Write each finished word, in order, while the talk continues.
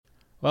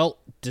Well,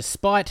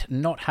 despite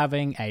not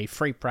having a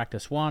free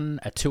practice 1,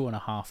 a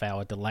 2.5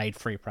 hour delayed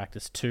free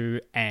practice 2,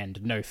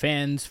 and no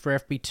fans for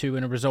FP2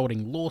 and a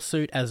resulting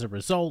lawsuit as a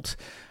result,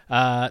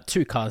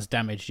 2 cars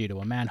damaged due to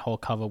a manhole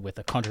cover with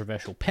a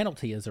controversial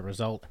penalty as a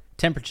result,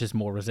 temperatures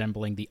more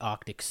resembling the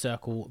Arctic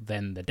Circle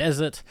than the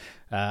desert,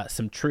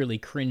 some truly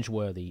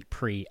cringeworthy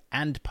pre-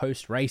 and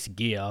post-race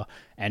gear,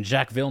 and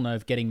Jacques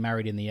Villeneuve getting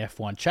married in the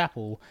F1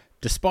 chapel.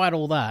 Despite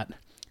all that,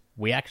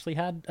 we actually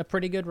had a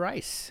pretty good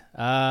race.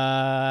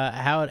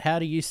 How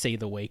do you see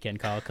the weekend,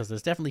 Kyle? Because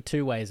there's definitely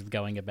 2 ways of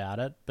going about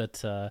it,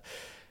 but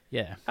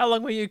yeah. How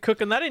long were you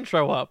cooking that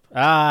intro up?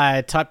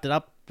 I typed it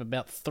up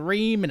about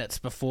 3 minutes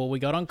before we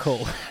got on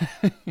call.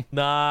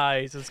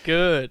 Nice, it's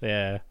good.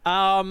 Yeah.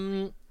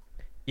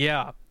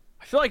 Yeah.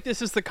 I feel like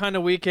this is the kind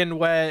of weekend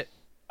where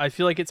I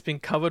feel like it's been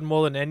covered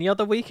more than any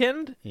other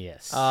weekend.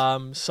 Yes.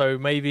 So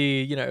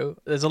maybe,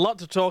 there's a lot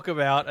to talk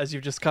about as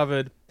you've just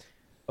covered.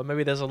 Or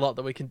maybe there's a lot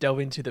that we can delve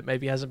into that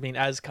maybe hasn't been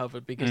as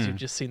covered because you've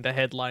just seen the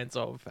headlines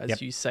of,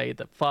 as you say,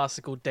 the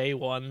farcical day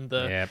one,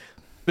 the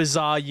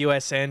bizarre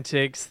US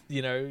antics,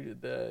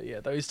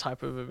 those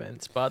type of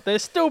events. But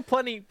there's still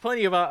plenty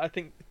of, I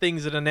think,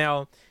 things that are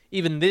now,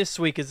 even this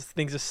week as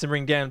things are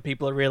simmering down,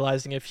 people are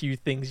realizing a few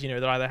things,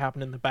 that either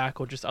happened in the back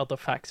or just other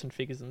facts and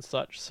figures and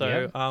such.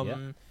 So,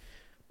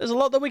 there's a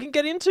lot that we can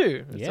get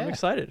into. I'm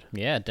excited.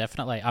 Yeah,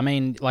 definitely. I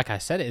mean, like I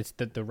said, it's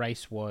that the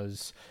race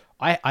was,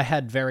 I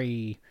had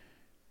very...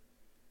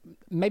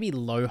 maybe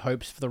low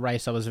hopes for the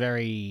race. I was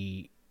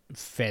very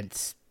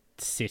fence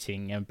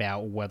sitting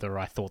about whether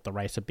I thought the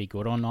race would be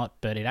good or not,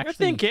 but it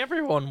actually... I think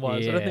everyone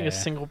was. I don't think a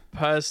single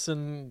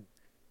person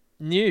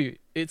knew.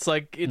 It's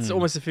like, it's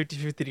almost a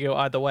 50-50 to go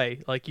either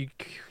way. Like, you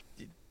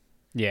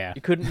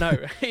couldn't know.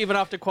 Even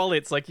after quali,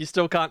 it's like, you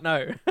still can't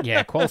know.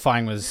 Yeah,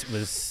 qualifying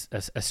was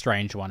a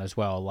strange one as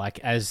well. Like,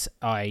 as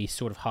I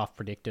sort of half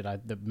predicted,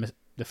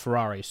 the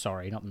Ferrari,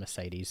 sorry, not the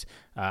Mercedes,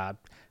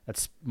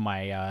 that's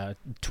my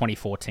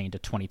 2014 to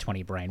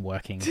 2020 brain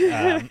working.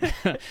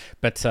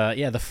 But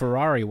the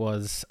Ferrari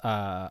was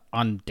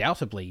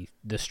undoubtedly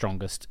the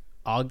strongest,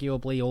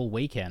 arguably all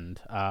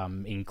weekend,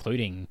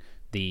 including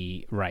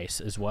the race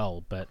as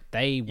well. But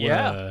they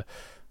were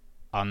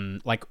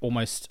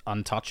almost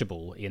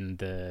untouchable in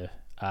the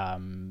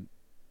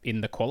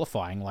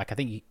qualifying. Like, I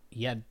think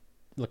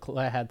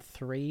Leclerc had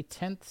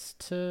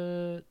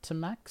 0.3 to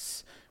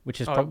Max, which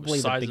is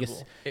probably the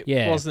biggest.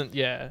 It wasn't.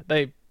 Yeah,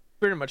 they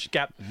pretty much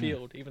gapped the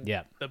field. Even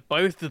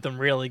both of them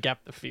really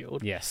gapped the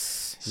field.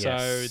 Yes.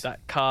 So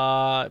that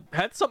car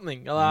had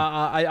something.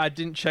 I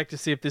didn't check to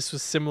see if this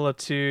was similar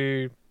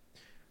to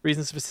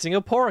reasons for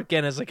Singapore.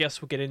 Again, as I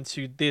guess we'll get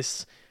into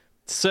this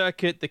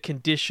circuit, the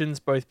conditions,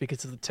 both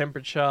because of the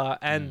temperature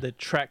and the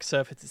track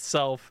surface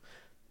itself,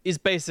 is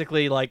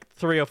basically like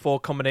 3 or 4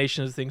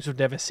 combinations of things we've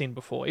never seen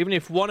before. Even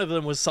if one of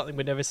them was something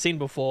we'd never seen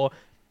before,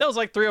 there was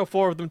like 3 or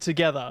 4 of them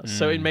together.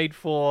 So it made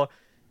for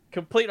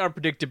complete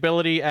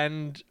unpredictability,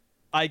 and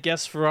I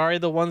guess Ferrari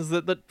the ones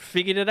that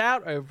figured it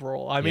out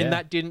overall. I mean,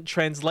 that didn't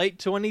translate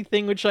to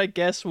anything, which I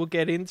guess we'll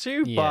get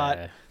into,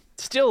 but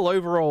still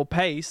overall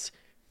pace,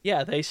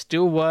 they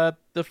still were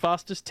the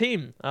fastest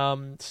team.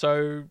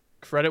 So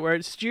credit where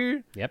it's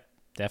due. Yep.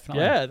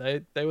 Definitely. Yeah,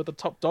 they were the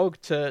top dog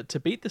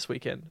to beat this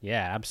weekend.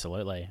 Yeah,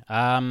 absolutely.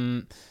 I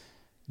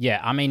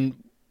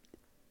mean,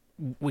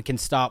 we can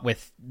start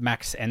with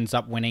Max ends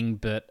up winning,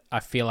 but I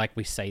feel like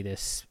we've said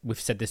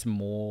this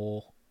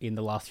more in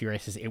the last few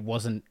races. It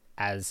wasn't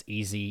as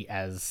easy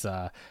as,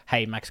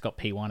 hey, Max got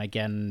P1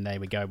 again. There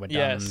we go. We're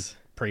done. Yes.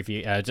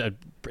 Preview,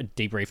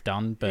 debrief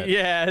done. But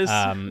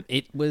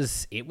it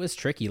was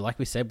tricky. Like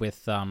we said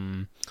with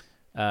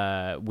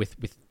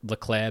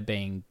Leclerc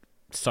being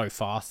so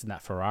fast in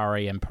that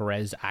Ferrari and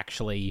Perez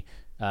actually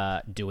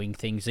doing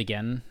things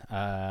again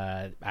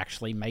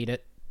actually made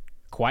it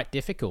quite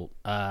difficult.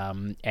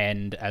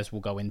 And as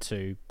we'll go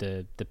into,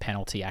 the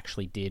penalty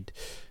actually did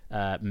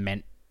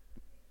meant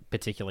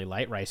particularly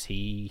late race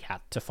he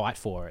had to fight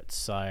for it.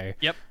 So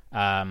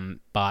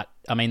but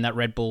I mean, that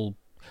Red Bull,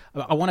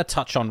 I want to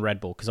touch on Red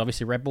Bull because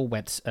obviously Red Bull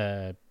went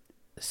I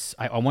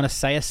want to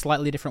say a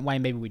slightly different way.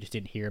 Maybe we just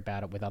didn't hear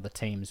about it with other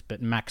teams,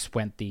 but Max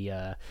went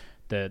the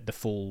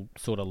full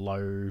sort of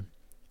low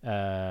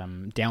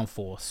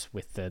downforce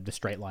with the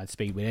straight line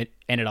speed. It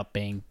ended up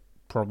being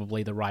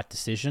probably the right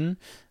decision,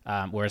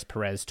 whereas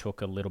Perez took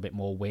a little bit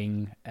more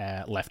wing,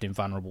 left him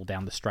vulnerable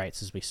down the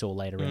straights as we saw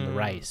later in the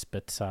race.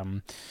 But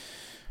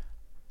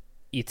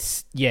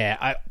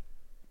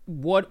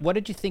what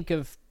did you think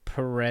of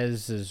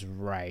Perez's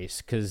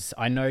race? Because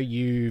I know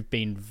you've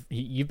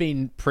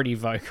been pretty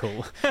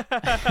vocal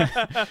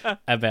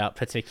about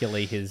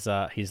particularly his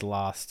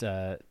last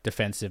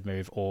defensive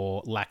move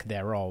or lack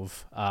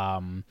thereof.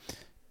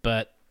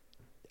 But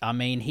I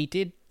mean, he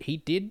did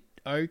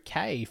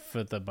okay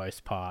for the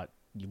most part,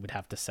 you would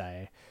have to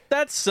say.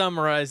 That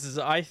summarizes.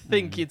 I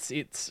think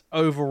it's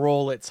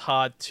overall it's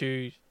hard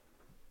to,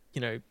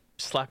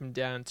 slap him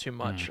down too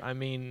much. I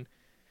mean,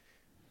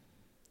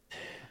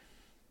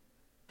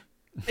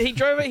 he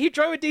drove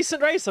a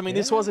decent race. I mean,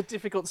 this was a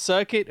difficult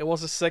circuit. It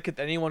was a circuit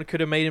that anyone could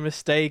have made a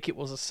mistake. It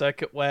was a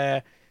circuit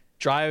where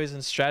drivers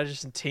and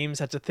strategists and teams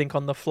had to think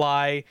on the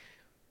fly.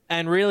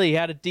 And really, he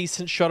had a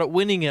decent shot at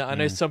winning it. I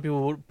know some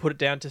people would put it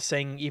down to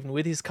saying even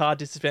with his car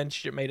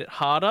disadvantage, it made it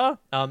harder.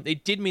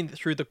 It did mean that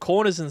through the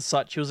corners and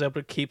such, he was able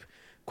to keep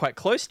quite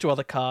close to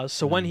other cars.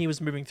 So when he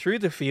was moving through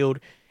the field,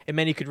 it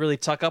meant he could really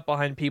tuck up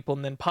behind people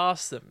and then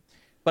pass them.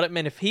 But it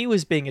meant if he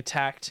was being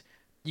attacked,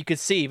 you could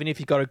see, even if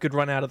he got a good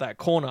run out of that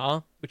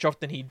corner, which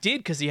often he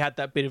did because he had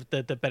that bit of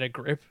the better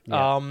grip,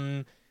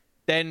 then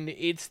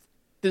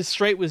the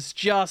straight was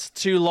just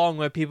too long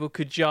where people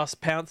could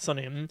just pounce on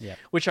him,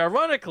 which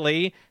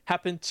ironically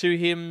happened to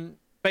him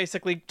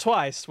basically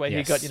twice, where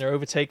he got,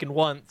 overtaken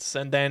once,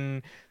 and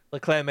then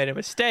Leclerc made a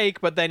mistake,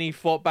 but then he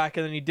fought back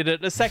and then he did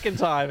it a second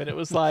time, and it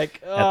was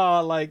like,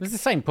 it was the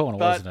same corner,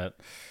 wasn't it?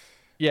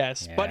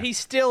 Yes, but he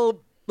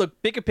still,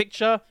 look, bigger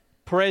picture,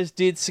 Perez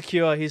did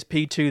secure his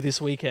P2 this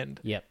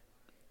weekend. Yep.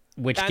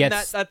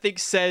 That I think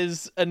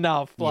says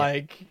enough.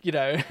 I think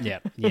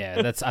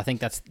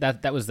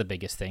that was the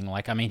biggest thing.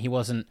 Like, I mean, he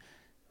wasn't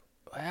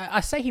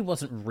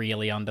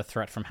really under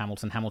threat from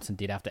Hamilton. Hamilton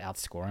did have to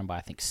outscore him by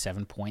I think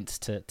 7 points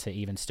to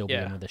even still be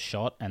in with a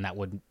shot, and that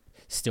would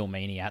still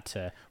mean he had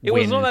to It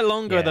was not that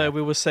long ago though.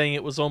 We were saying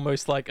it was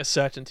almost like a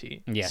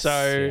certainty. Yes.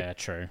 So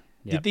true.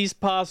 These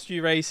past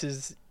few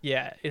races,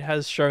 it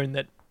has shown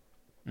that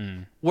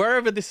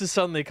wherever this has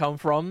suddenly come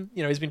from,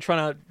 he's been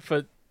trying to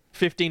for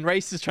 15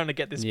 races trying to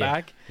get this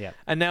back. Yeah.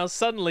 And now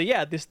suddenly,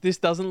 this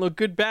doesn't look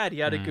good bad. He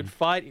had a good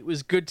fight. It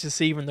was good to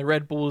see even the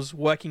Red Bulls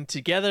working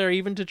together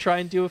even to try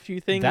and do a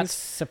few things. That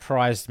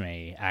surprised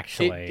me,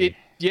 actually.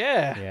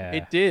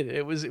 It did.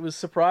 It was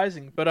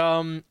surprising. But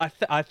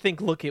I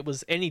think, look, it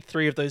was any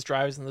three of those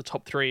drivers in the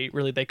top three,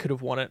 really, they could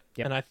have won it.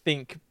 Yep. And I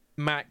think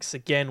Max,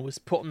 again, was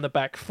put on the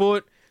back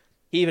foot.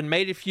 He even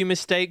made a few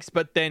mistakes,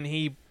 but then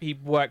he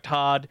worked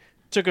hard,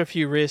 took a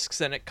few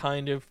risks, and it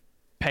kind of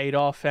paid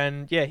off,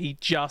 and he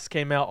just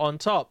came out on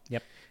top.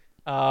 Yep.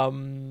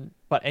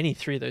 But any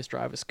three of those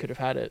drivers could have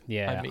had it.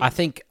 I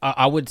think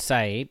I would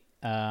say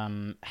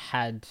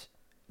had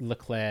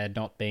Leclerc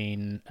not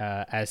been,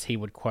 as he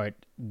would quote,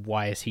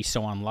 why is he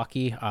so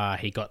unlucky?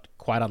 He got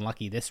quite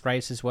unlucky this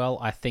race as well.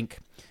 I think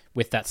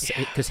with that,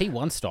 because he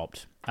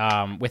one-stopped,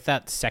 with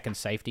that second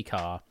safety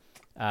car,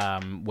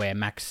 where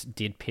Max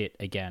did pit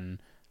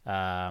again,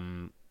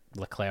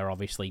 Leclerc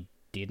obviously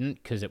didn't,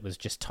 because it was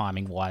just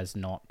timing-wise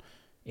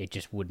it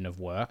just wouldn't have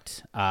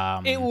worked.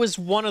 It was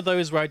one of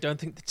those where I don't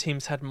think the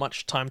teams had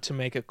much time to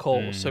make a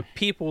call. So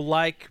people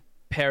like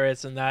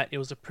Perez and that, it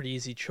was a pretty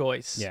easy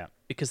choice. Yeah.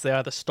 Because they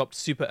either stopped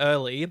super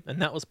early,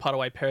 and that was part of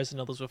why Perez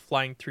and others were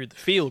flying through the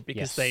field,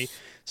 because they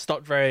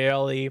stopped very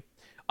early,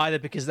 either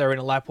because they were in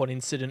a lap one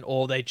incident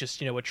or they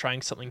just, were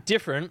trying something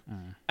different.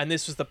 And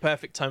this was the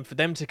perfect time for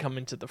them to come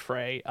into the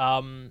fray.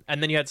 And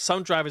then you had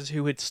some drivers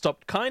who had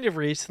stopped kind of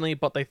recently,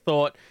 but they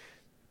thought,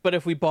 but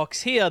if we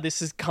box here,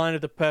 this is kind of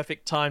the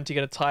perfect time to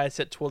get a tyre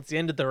set towards the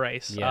end of the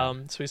race. Yeah.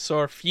 So we saw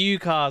a few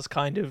cars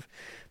kind of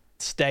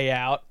stay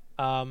out.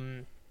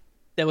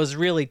 There was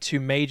really two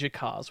major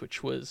cars,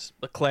 which was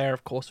Leclerc,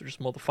 of course, which was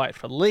more the fight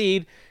for the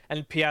lead,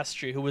 and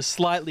Piastri, who was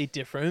slightly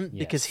different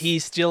because he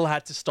still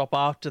had to stop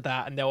after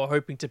that, and they were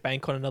hoping to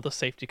bank on another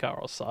safety car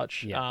or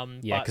such.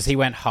 Because he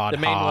went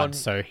hard,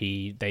 so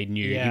they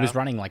knew he was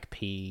running like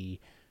P2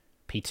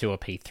 or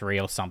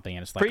P3 or something,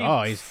 and it's like,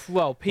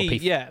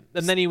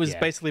 and then he was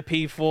basically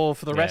P4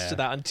 for the rest of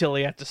that until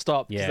he had to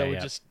stop because they were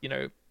just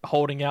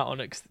holding out on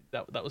it, 'cause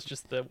that was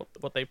just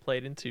what they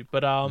played into.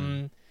 But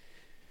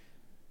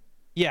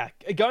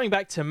going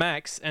back to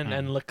Max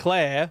and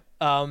Leclerc,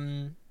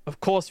 of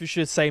course we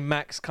should say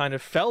Max kind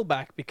of fell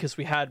back because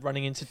we had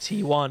running into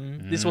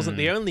T1. This wasn't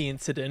the only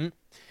incident.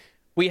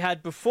 We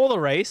had before the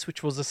race,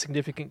 which was a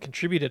significant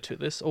contributor to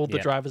this, all the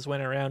drivers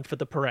went around for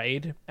the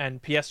parade,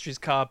 and Piastri's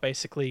car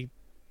basically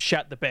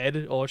shat the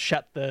bed, or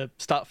shat the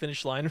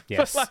start-finish line,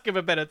 for lack of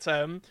a better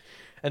term,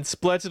 and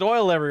splurted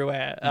oil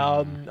everywhere.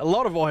 A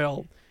lot of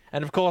oil.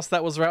 And of course,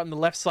 that was right on the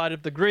left side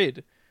of the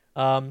grid.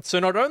 So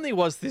not only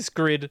was this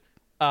grid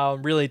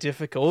really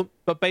difficult,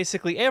 but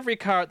basically every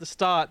car at the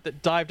start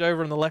that dived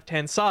over on the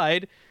left-hand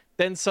side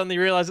then suddenly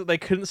realized that they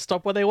couldn't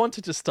stop where they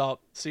wanted to stop.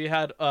 So you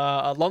had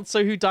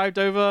Alonso who dived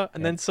over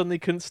and then suddenly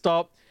couldn't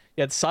stop.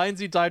 You had Sainz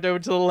who dived over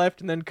to the left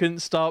and then couldn't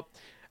stop.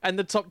 And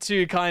the top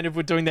two kind of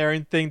were doing their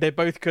own thing. They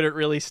both couldn't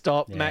really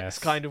stop. Yes. Max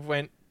kind of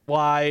went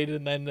wide,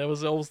 and then there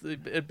was also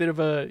a bit of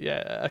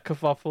a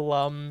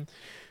kerfuffle.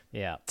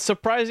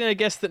 Surprising, I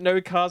guess, that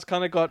no cars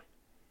kind of got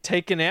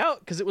taken out,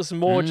 because it was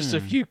more just a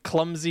few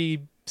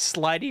clumsy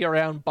slidey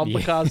around bumper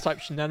cars type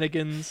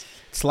shenanigans.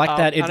 It's like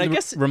that.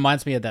 It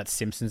reminds me of that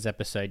Simpsons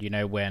episode,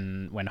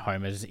 when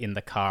Homer's in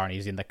the car and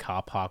he's in the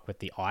car park with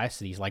the ice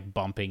and he's like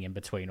bumping in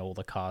between all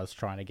the cars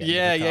trying to get into the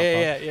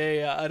car park.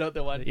 Yeah. I know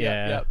the one.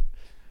 Yeah.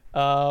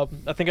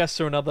 I think I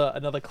saw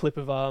another clip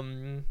of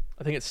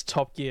I think it's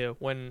Top Gear,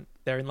 when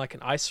they're in like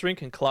an ice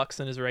rink and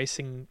Clarkson is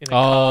racing in a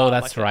car. Oh,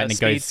 that's like right. A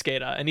speed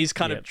skater, and he's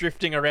kind of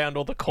drifting around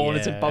all the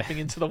corners and bumping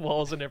into the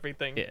walls and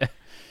everything.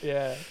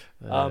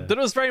 But it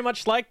was very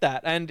much like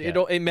that, and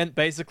it meant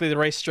basically the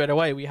race straight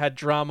away. We had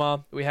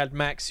drama. We had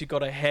Max who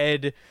got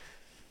ahead.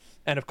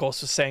 and of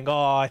course was saying,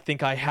 "Oh, I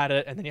think I had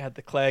it," and then you had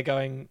Leclerc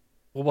going,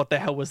 "Well, what the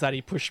hell was that?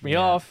 He pushed me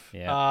off."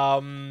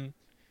 Yeah.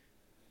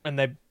 And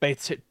they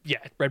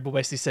Red Bull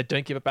basically said,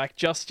 "Don't give it back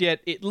just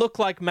yet." It looked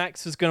like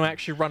Max was going to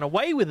actually run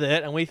away with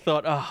it, and we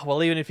thought, "Oh,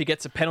 well, even if he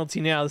gets a penalty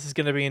now, this is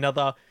going to be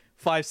another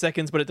 5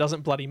 seconds, but it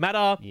doesn't bloody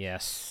matter."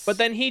 Yes. But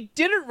then he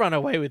didn't run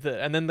away with it,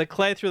 and then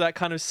Leclerc, through that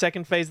kind of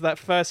second phase of that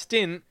first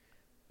stint,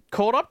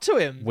 caught up to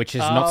him, which is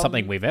not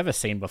something we've ever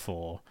seen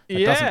before.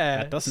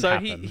 That doesn't so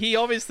happen. he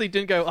obviously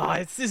didn't go,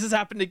 this has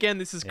happened again,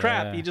 this is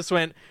crap. Yeah. He just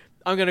went,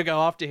 I'm going to go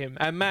after him.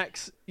 And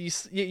Max, you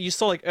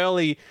saw like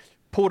early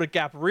pulled a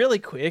gap really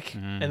quick,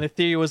 and the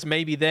theory was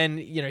maybe then,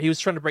 he was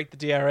trying to break the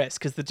DRS,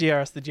 because the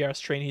DRS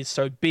train is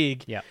so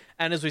big. Yeah.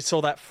 And as we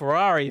saw that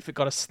Ferrari, if it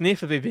got a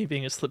sniff of it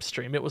being a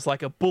slipstream, it was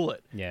like a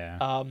bullet.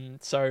 Yeah.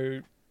 So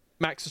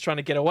Max was trying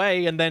to get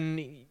away, and then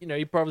he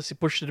obviously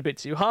pushed it a bit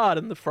too hard,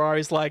 and the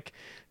Ferrari's like,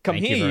 "Come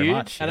Thank here, you very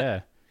much. And yeah.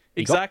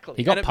 Exactly.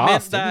 He got And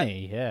past, that, didn't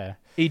he? Yeah.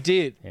 He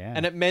did. Yeah.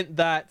 And it meant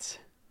that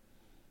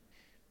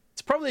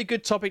it's probably a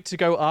good topic to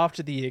go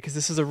after the year, because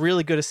this is a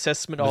really good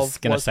assessment of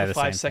was the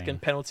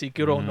 5-second penalty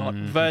good or not,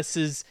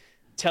 versus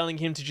telling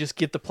him to just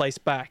give the place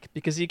back.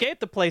 Because he gave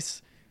the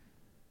place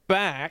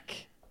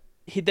back,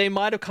 they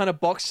might have kind of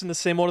boxed in the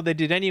same order they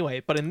did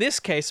anyway. But in this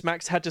case,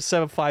 Max had to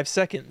serve 5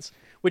 seconds,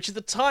 which at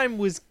the time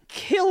was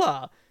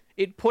killer.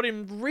 It put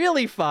him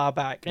really far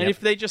back. And if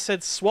they just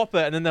said swap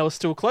it and then they were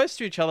still close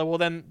to each other, well,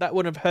 then that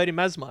wouldn't have hurt him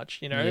as much,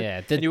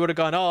 Yeah. And you would have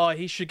gone,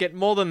 he should get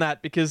more than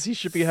that, because he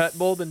should be hurt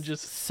more than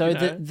just... So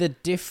the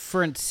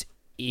difference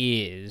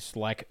is,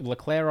 like,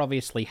 Leclerc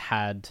obviously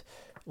had...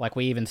 Like,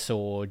 we even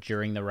saw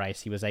during the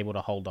race, he was able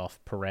to hold off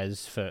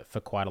Perez for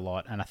quite a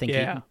lot. And I think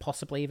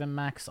possibly even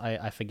Max,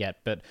 I forget.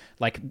 But,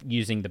 like,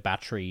 using the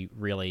battery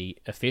really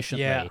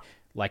efficiently... Yeah.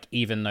 Like,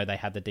 even though they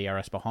had the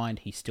DRS behind,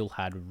 he still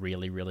had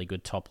really, really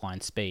good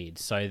top-line speed.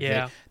 So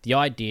the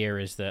idea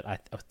is that, I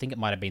think it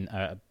might have been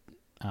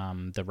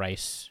the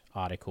race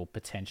article,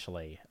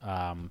 potentially.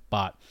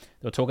 But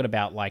they were talking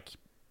about, like,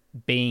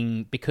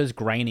 because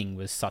graining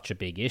was such a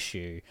big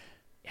issue,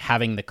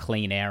 having the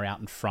clean air out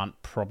in front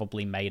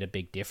probably made a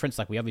big difference.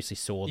 Like, we obviously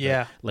saw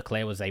that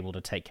Leclerc was able to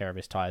take care of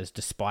his tyres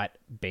despite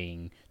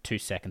being 2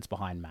 seconds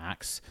behind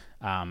Max.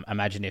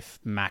 Imagine if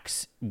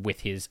Max, with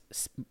his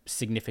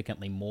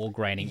significantly more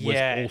graining, was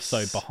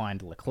also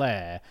behind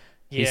Leclerc.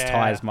 His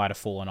tyres might have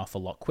fallen off a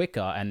lot quicker,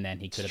 and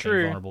then he could have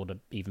been vulnerable to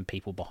even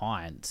people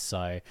behind.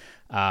 So,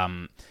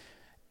 like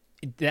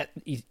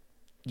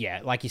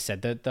you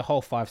said, the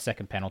whole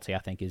 5-second penalty, I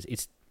think,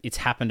 it's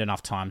happened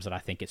enough times that I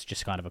think it's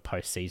just kind of a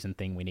post-season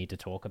thing we need to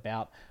talk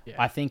about. Yeah.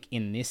 I think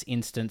in this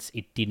instance,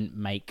 it didn't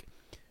make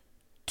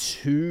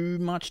too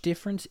much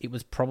difference. It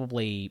was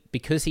probably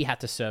because he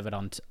had to serve it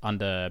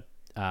under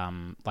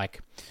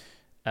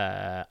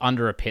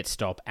a pit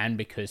stop, and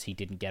because he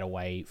didn't get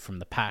away from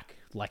the pack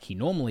like he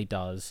normally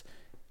does,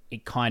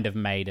 it kind of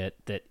made it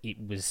that it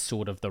was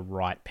sort of the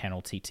right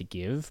penalty to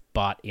give.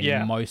 But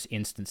in most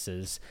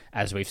instances,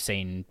 as we've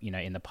seen,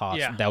 in the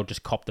past, they'll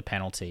just cop the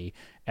penalty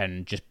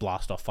and just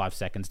blast off 5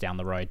 seconds down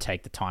the road,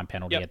 take the time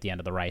penalty at the end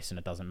of the race, and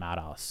it doesn't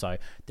matter. So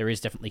there is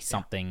definitely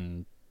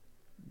something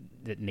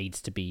that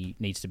needs to be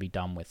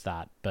done with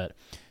that. But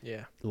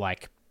it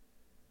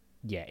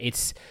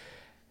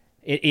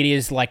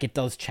is like, it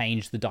does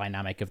change the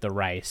dynamic of the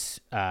race.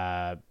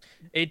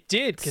 It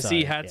did, because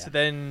he had to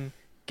then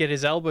get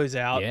his elbows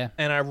out. Yeah.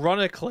 And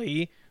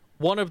ironically,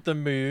 one of the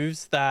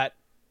moves that,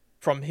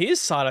 from his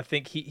side, I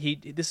think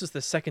this was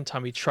the second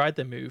time he tried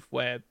the move,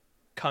 where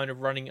kind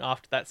of running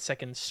after that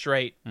second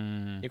straight,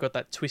 you got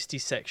that twisty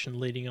section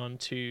leading on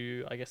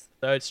to, I guess, the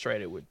third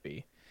straight it would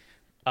be.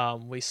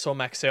 We saw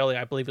Max earlier,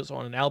 I believe it was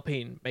on an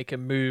Alpine, make a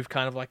move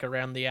kind of like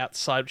around the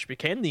outside, which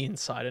became the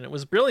inside, and it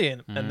was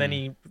brilliant. And then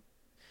he...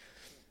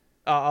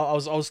 I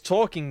was actually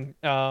talking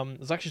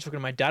to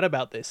my dad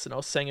about this, and I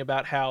was saying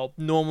about how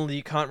normally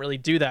you can't really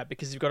do that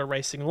because you've got a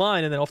racing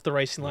line, and then off the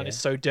racing line is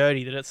so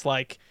dirty that it's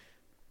like,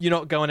 you're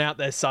not going out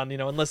there, son,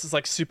 unless it's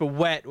like super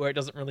wet where it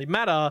doesn't really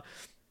matter,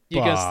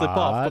 you're going to slip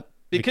off. But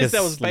because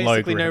there was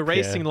basically no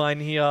racing line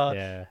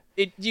here,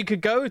 you could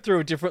go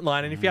through a different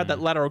line, and if you had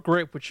that lateral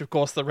grip, which of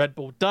course the Red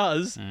Bull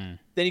does,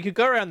 then you could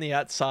go around the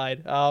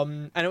outside.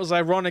 And it was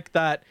ironic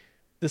that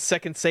the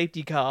second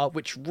safety car,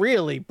 which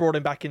really brought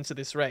him back into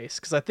this race,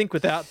 because I think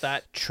without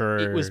that,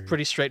 it was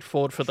pretty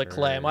straightforward for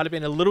Leclerc. It might have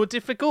been a little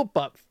difficult,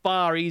 but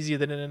far easier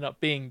than it ended up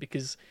being,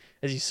 because,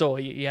 as you saw,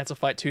 he had to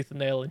fight tooth and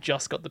nail and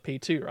just got the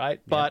P2, right?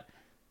 Yeah. But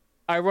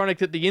ironic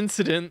that the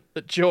incident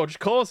that George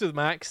caused with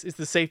Max is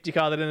the safety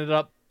car that ended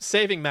up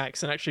saving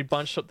Max and actually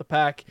bunched up the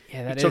pack.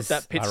 Yeah, he took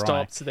that pit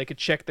stop so they could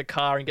check the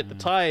car and get the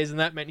tyres, and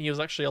that meant he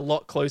was actually a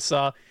lot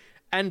closer.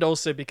 And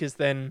also because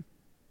then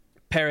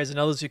Perez and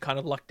others who kind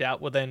of lucked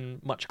out were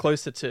then much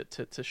closer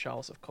to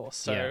Charles, of course.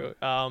 So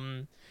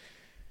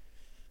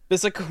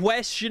there's a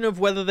question of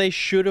whether they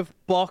should have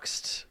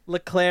boxed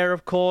Leclerc,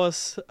 of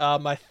course.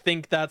 I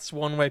think that's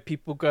one way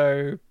people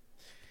go,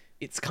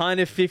 it's kind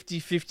of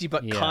 50-50,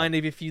 but kind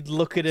of if you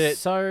look at it.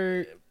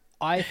 So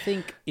I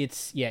think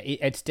it's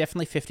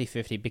definitely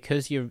 50-50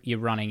 because you're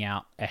running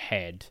out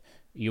ahead.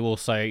 You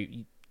also,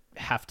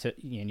 have to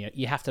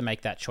you have to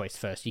make that choice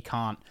first. You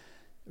can't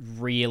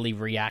really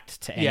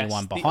react to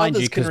anyone behind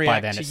you, because by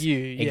then it's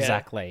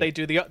exactly they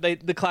do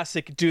the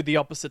classic do the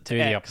opposite to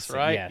X,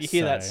 right? Yeah, you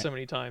hear that so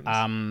many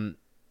times.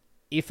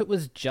 If it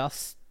was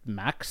just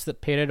Max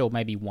that pitted, or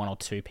maybe one or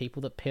two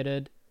people that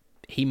pitted,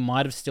 he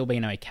might have still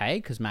been okay,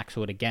 because Max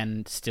would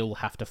again still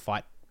have to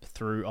fight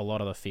through a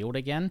lot of the field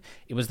again.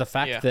 It was the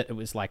fact that it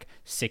was like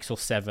 6 or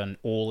 7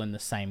 all in the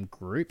same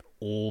group,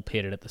 all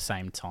pitted at the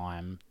same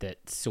time,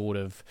 that sort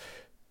of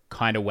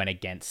kind of went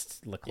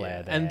against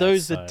Leclerc there. And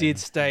those that did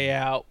stay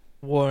out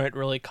weren't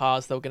really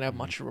cars they were going to have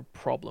much of a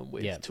problem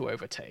with to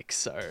overtake.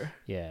 So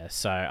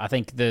I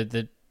think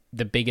the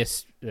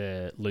biggest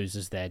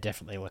losers there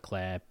definitely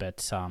Leclerc,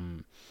 but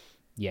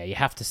you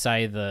have to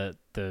say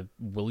the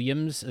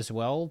Williams as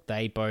well.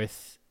 They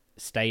both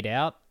stayed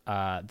out.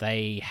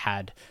 They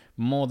had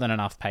more than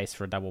enough pace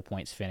for a double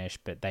points finish,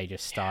 but they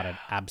just started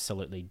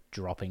absolutely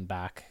dropping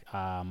back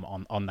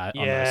on those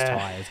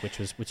tyres,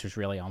 which was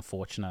really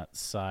unfortunate.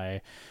 So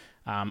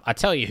I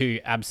tell you who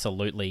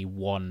absolutely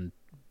won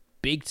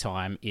big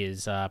time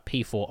is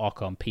P4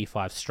 Ocon,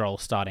 P5 Stroll,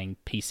 starting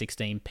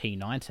P16,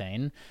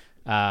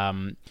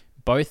 P19.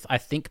 Both, I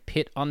think,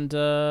 pit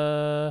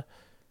under...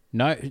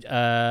 No,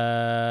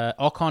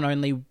 Ocon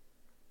only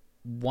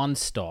one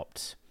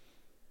stopped.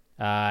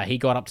 He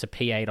got up to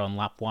P8 on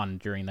lap 1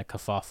 during the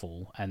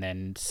kerfuffle, and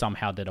then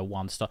somehow did a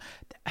 1 stop.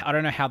 I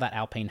don't know how that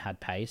Alpine had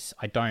pace.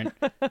 It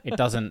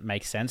doesn't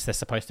make sense. They're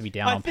supposed to be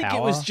down on power. I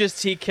think it was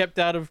just he kept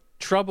out of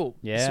trouble.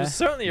 Yeah, this was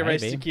certainly a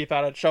race to keep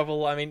out of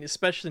trouble. I mean,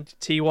 especially into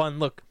T1.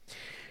 Look,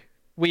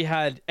 we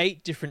had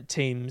 8 different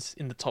teams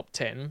in the top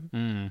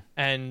 10,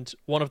 and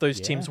one of those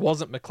teams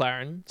wasn't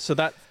McLaren, so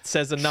that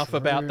says enough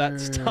about that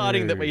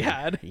starting that we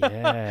had.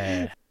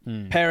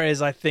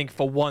 Perez, I think,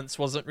 for once,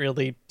 wasn't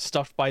really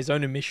stuffed by his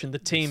own omission. The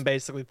team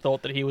basically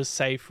thought that he was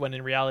safe, when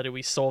in reality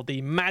we saw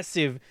the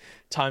massive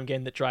time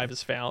gain that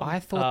drivers found. I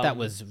thought that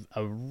was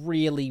a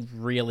really,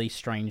 really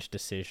strange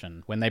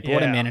decision. When they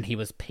brought him in and he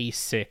was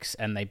P6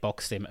 and they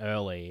boxed him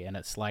early, and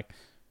it's like,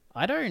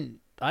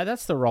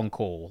 that's the wrong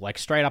call. Like,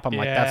 straight up, I'm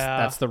like,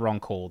 that's the wrong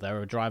call. There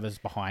are drivers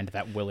behind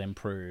that will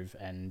improve,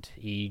 and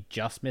he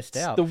just missed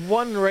out. The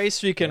one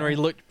race weekend where he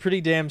looked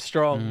pretty damn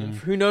strong.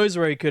 Who knows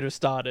where he could have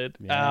started.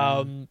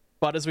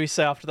 But as we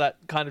say, after that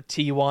kind of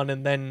T1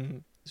 and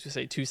then, as we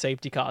say, 2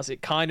 safety cars,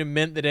 it kind of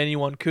meant that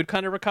anyone could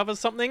kind of recover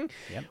something.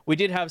 We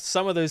did have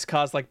some of those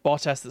cars like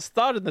Bottas that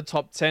started in the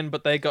top 10,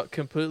 but they got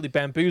completely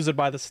bamboozled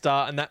by the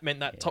start, and that meant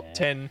that top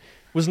 10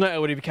 was not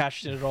able to be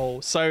cashed in at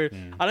all. So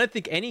I don't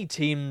think any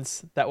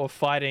teams that were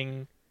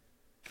fighting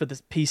for the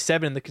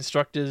P7 in the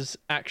Constructors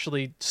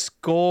actually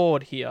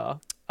scored here.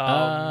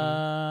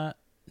 No,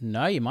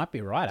 you might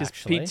be right,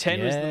 actually.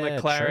 P10 was the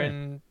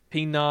McLaren,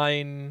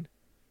 P9...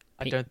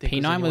 I don't think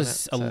P9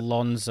 was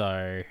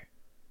Alonso.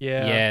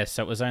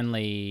 So it was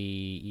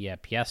only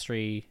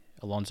Piastri,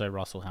 Alonso,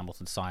 Russell,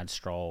 Hamilton, Sainz,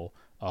 Stroll,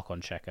 Ocon,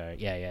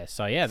 Checo.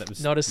 So that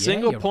was not a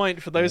single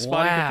point for those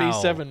fighting for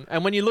P7.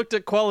 And when you looked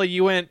at quali,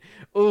 you went,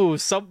 "Ooh,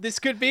 this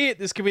could be it.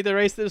 This could be the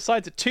race that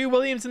decides it." 2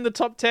 Williams in the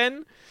top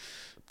 10.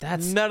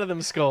 None of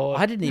them scored.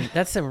 I didn't even.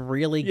 That's a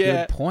really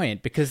good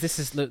point, because this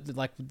is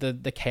like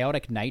the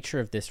chaotic nature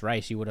of this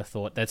race. You would have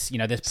thought there's points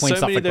so up for grab for these.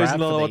 So many of those in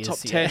the lower top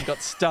 10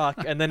 got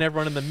stuck, and then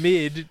everyone in the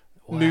mid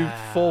moved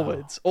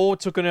forwards or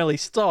took an early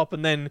stop,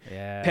 and then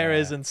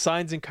Perez and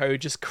Sainz and co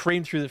just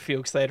creamed through the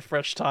field because they had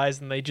fresh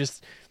tyres, and they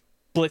just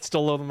blitzed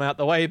all of them out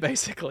the way,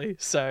 basically.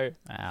 So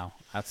wow,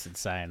 that's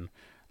insane.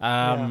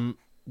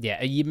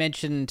 You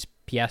mentioned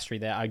Piastri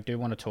there. I do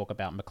want to talk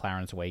about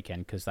McLaren's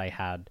weekend, because they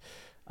had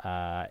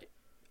a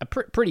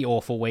pretty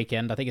awful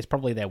weekend. I think it's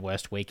probably their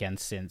worst weekend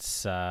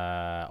since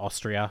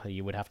Austria,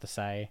 you would have to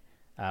say,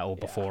 or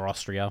before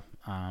Austria.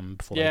 I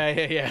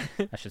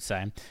should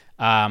say.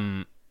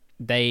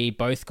 They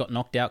both got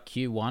knocked out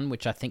Q1,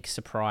 which I think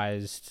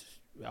surprised...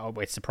 Oh,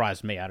 it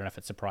surprised me. I don't know if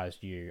it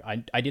surprised you.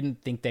 I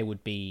didn't think they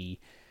would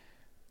be,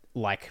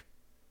 like,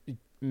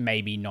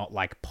 maybe not,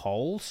 like,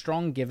 pole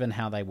strong, given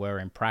how they were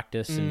in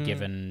practice and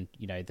given,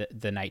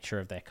 the nature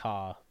of their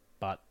car.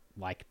 But,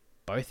 like,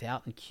 both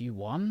out in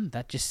Q1,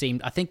 that just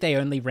seemed... I think they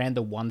only ran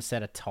the one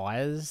set of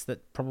tyres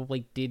that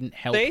probably didn't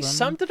help them. They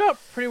summed it up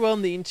pretty well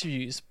in the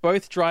interviews.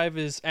 Both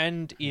drivers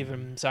and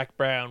even Zach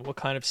Brown were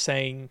kind of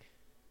saying...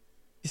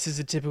 This is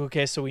a typical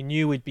case, so we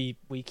knew we'd be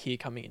weak here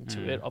coming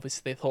into it.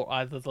 Obviously, they thought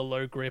either the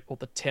low grip or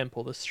the temp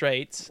or the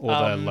straights. Or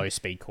the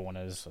low-speed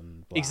corners.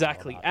 And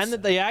exactly. And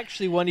that they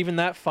actually weren't even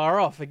that far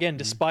off. Again,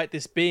 despite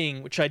this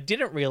being, which I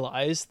didn't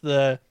realise,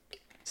 the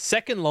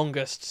second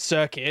longest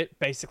circuit,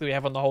 basically, we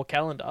have on the whole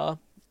calendar,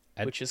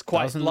 which is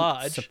quite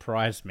large.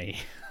 Surprise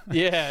me.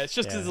 It's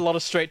just because there's a lot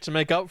of straight to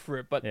make up for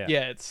it. But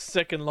it's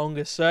second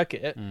longest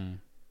circuit.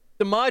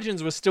 The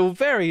margins were still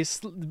very,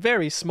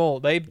 very small.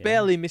 They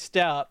barely missed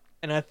out.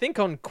 And I think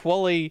on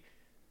quali,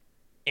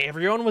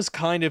 everyone was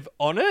kind of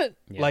on it.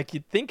 Like,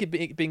 you'd think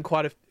it'd been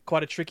quite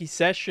a tricky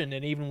session,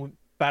 and even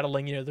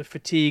battling, the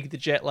fatigue, the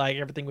jet lag,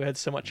 everything we heard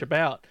so much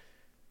about.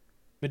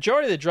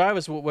 majority of the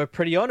drivers were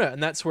pretty on it,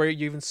 and that's where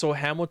you even saw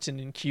Hamilton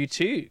in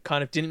Q2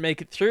 kind of didn't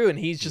make it through, and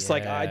he's just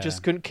like, I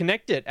just couldn't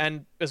connect it.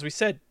 And as we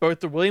said, both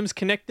the Williams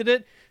connected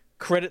it.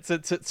 Credits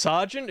it to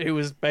Sargent, who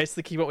was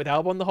basically keeping up with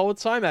Albon the whole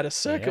time at a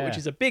circuit, which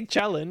is a big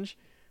challenge,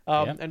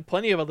 and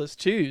plenty of others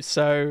too.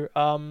 So,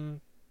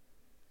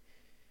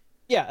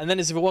 yeah, and then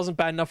as if it wasn't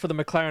bad enough for the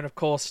McLaren, of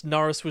course,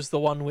 Norris was the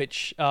one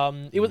which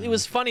it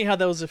was funny how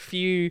there was a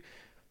few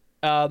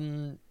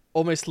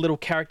almost little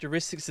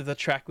characteristics of the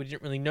track we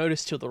didn't really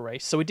notice till the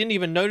race. So we didn't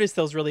even notice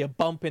there was really a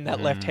bump in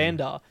that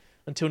left-hander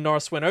until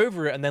Norris went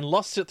over it and then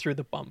lost it through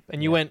the bump.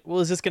 And you went, well,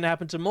 is this going to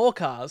happen to more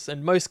cars?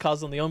 And most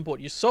cars on the onboard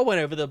you saw went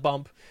over the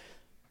bump.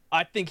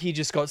 I think he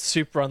just got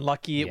super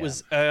unlucky. It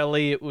was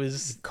early. It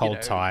was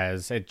cold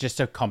tires. It just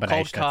a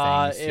combination cold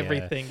car, of things.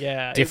 everything.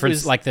 Yeah,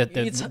 difference like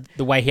the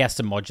way he has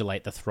to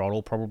modulate the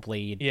throttle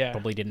probably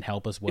didn't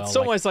help as well. It's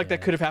almost like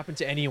that could have happened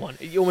to anyone.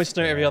 You almost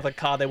know every other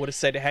car they would have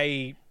said,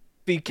 "Hey,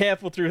 be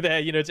careful through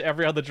there." To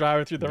every other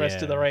driver through the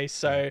rest of the race.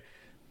 So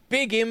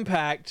big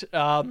impact.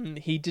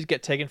 He did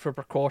get taken for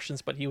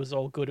precautions, but he was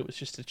all good. It was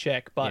just a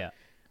check, but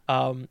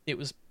it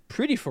was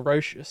pretty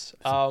ferocious.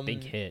 A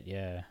big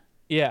hit.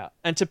 Yeah,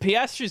 and to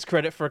Piastri's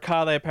credit, for a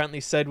car they apparently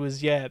said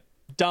was,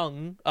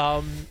 dung,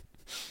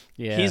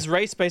 his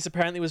race pace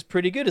apparently was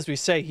pretty good, as we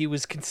say. He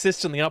was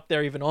consistently up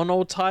there, even on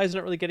old tyres,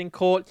 not really getting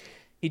caught.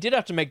 He did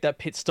have to make that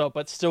pit stop,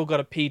 but still got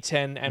a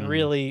P10, and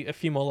really, a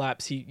few more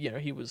laps,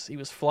 he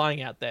was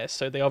flying out there.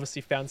 So they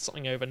obviously found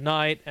something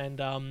overnight,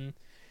 and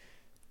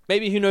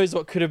maybe who knows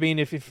what could have been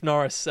if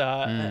Norris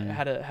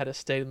had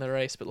stayed in the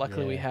race. But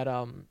luckily we had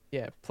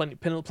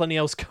plenty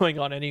else going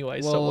on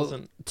anyway. Well, so it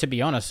wasn't. To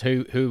be honest,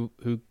 who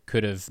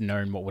could have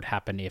known what would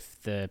happen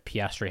if the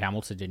Piastri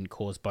Hamilton didn't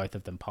cause both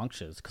of them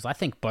punctures? Because I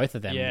think both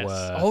of them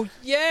were. Oh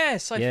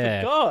yes, I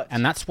forgot.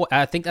 And that's what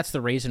I think. That's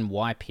the reason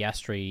why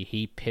Piastri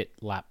he pit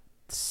lap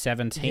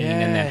 17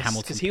 and then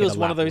Hamilton because he was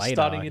one of those later.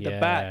 starting at the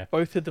back.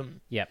 Both of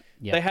them. Yep.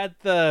 They had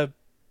the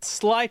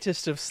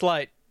slightest of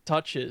slight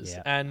touches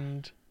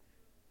and.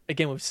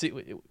 Again, we've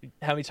seen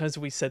how many times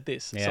have we said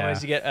this? Yeah.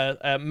 Sometimes you get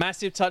a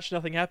massive touch,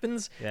 nothing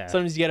happens. Yeah.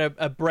 Sometimes you get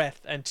a breath,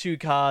 and two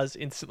cars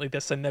instantly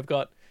they're saying they've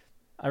got.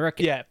 I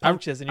reckon.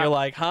 Punctures, and you're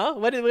like, huh?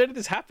 Where did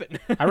this happen?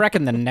 I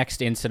reckon the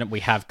next incident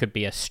we have could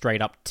be a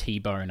straight up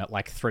T-bone at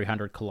like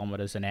 300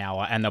 kilometers an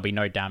hour, and there'll be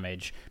no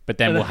damage. But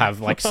then we'll have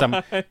like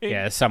someone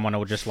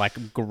will just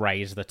like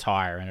graze the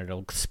tire, and it'll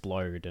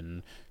explode,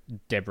 and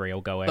debris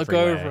will go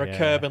everywhere. I'll go over a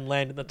curb and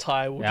land in the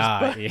tire. Will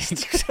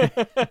just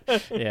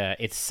burst.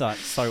 It's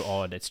so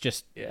odd. It's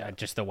just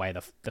the way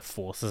the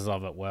forces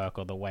of it work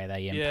or the way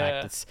they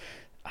impact.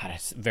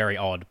 It's very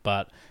odd.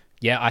 But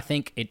I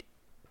think it.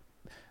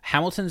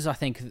 Hamilton's, I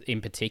think,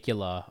 in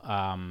particular.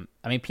 I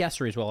mean,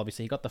 Piastri as well.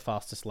 Obviously, he got the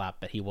fastest lap,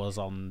 but he was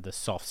on the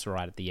softs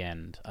right at the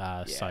end.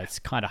 So it's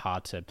kind of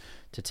hard to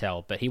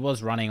tell. But he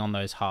was running on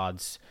those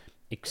hards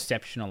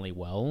exceptionally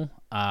well.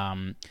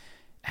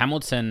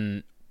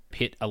 Hamilton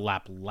pit a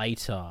lap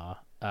later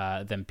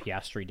than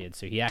Piastri did,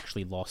 so he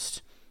actually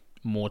lost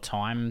more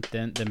time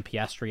than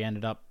Piastri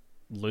ended up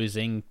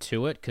losing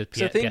to it.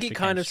 So I think he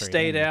kind of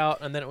stayed out,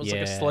 and then it was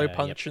like a slow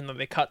punch, and then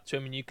they cut to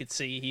him, and you could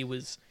see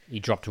he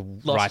dropped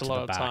right to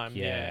the back. Time.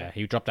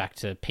 He dropped back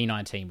to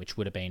P19, which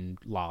would have been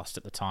last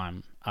at the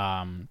time.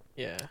 And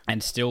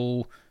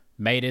still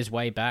made his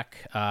way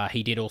back.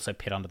 He did also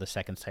pit under the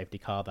second safety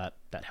car.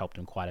 That helped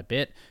him quite a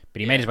bit, but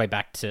he made his way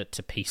back to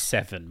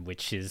P7,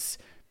 which is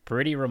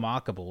pretty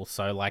remarkable.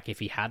 So, like, if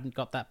he hadn't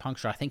got that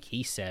puncture, I think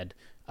he said,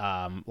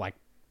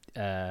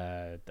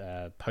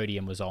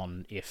 podium was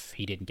on if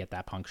he didn't get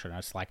that puncture. And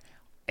it's like,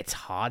 it's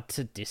hard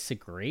to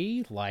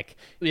disagree. Like,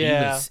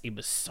 it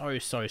was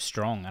so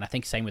strong. And I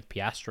think same with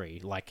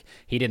Piastri. Like,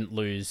 he didn't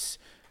lose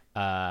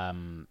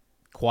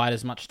quite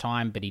as much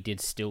time, but he did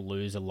still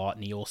lose a lot.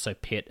 And he also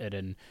pit at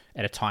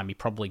a time he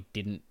probably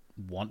didn't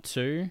want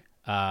to.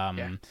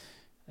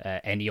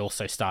 And he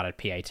also started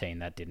P18.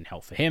 That didn't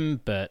help for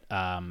him, but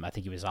I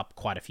think he was up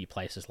quite a few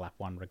places lap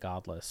one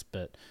regardless.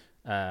 But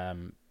I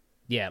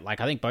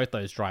think both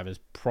those drivers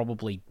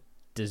probably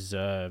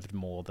deserved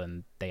more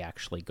than they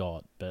actually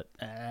got. But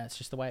it's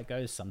just the way it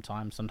goes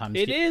sometimes. Sometimes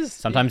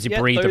you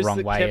breathe the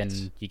wrong way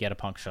and you get a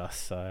puncture.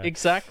 So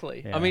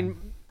exactly. Yeah. I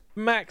mean,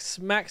 Max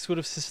would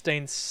have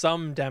sustained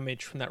some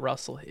damage from that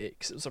Russell hit,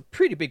 because it was a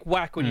pretty big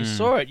whack when you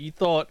saw it. You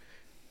thought,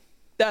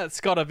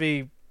 that's got to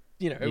be...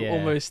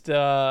 almost,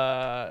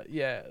 I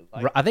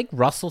think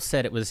Russell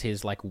said it was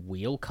his, like,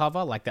 wheel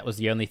cover. Like, that was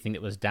the only thing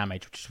that was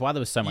damaged, which is why there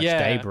was so much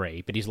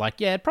debris. But he's like,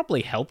 it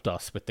probably helped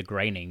us with the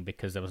graining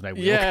because there was no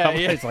wheel cover.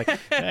 He's like,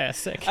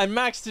 sick. And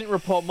Max didn't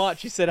report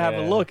much. He said, have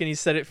a look, and he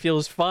said it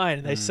feels fine.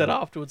 And they said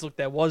afterwards, look,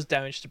 there was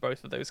damage to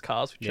both of those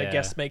cars, which I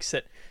guess makes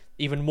it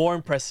even more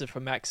impressive for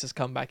Max's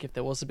comeback if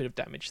there was a bit of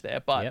damage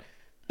there. But...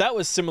 that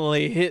was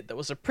similarly a hit. That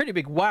was a pretty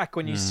big whack.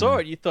 When you saw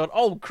it, you thought,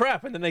 oh,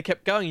 crap. And then they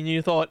kept going, and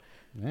you thought...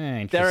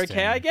 they're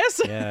okay, I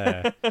guess.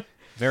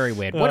 Very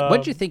weird.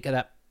 What do you think of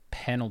that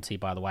penalty,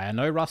 by the way? I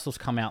know Russell's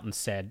come out and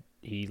said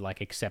he, like,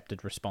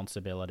 accepted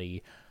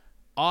responsibility.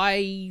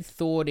 I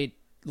thought it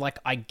like,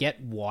 I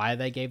get why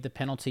they gave the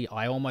penalty.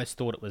 I almost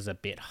thought it was a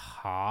bit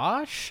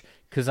harsh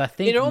because I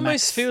think it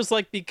almost feels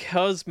like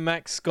because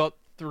Max got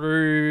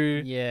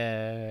through.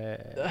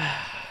 Yeah.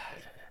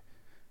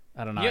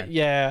 I don't know.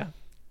 Yeah.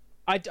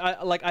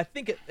 I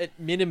think at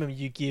minimum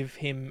you give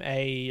him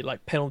a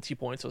like penalty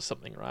points or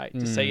something, right?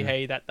 To say,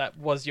 hey, that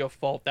was your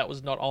fault. That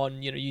was not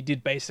on. You know, you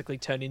did basically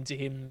turn into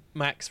him.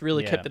 Max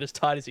really kept it as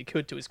tight as he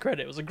could. To his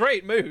credit, it was a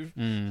great move.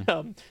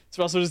 So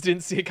Russell just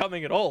didn't see it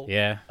coming at all.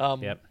 Yeah.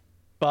 Yep.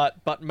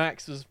 But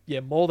Max was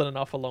more than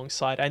enough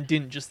alongside and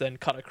didn't just then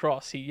cut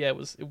across. He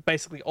was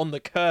basically on the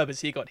curb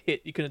as he got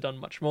hit. You could have done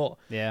much more.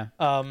 Yeah.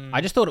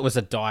 I just thought it was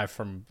a dive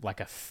from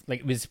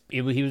he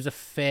was a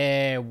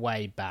fair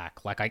way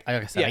back. Like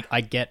I said,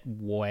 I get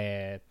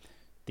where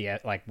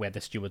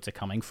the stewards are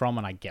coming from,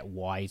 and I get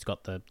why he's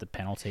got the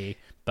penalty,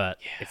 but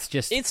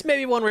it's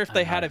maybe one where if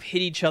they had have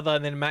hit each other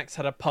and then Max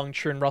had a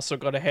puncture and Russell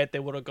got ahead, they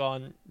would have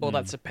gone, well,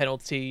 that's a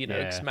penalty, you know,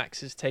 because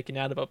Max is taken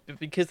out of it. But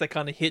because they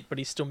kind of hit, but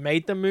he still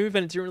made the move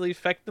and it didn't really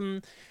affect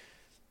them,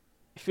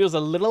 it feels a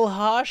little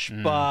harsh,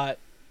 but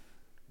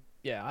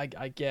yeah,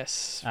 I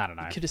guess I don't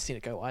know. You could have seen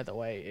it go either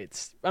way.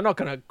 I'm not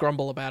going to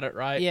grumble about it,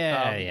 right?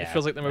 It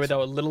feels like maybe they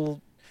were a little.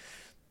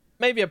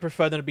 Maybe I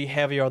prefer them to be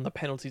heavier on the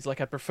penalties.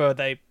 Like I prefer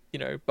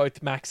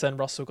both Max and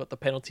Russell got the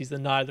penalties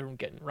than neither of them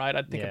getting, right?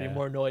 I think I'd be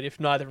more annoyed if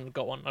neither of them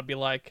got one. I'd be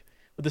like,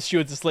 well, the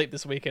steward's asleep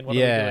this weekend. What are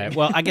we doing?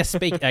 Well, I guess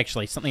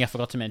actually, something I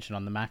forgot to mention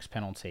on the Max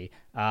penalty.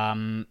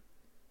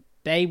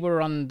 They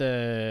were on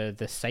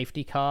the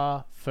safety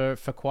car for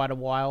quite a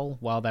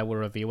while they were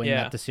reviewing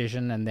that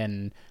decision, and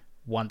then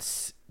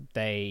once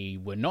they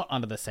were not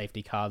under the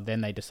safety car, then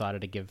they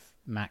decided to give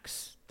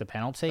Max the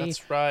penalty.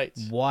 That's right.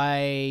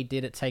 Why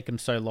did it take him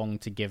so long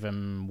to give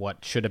him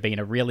what should have been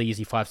a really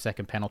easy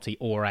 5-second penalty,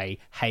 or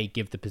hey,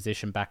 give the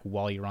position back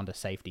while you're under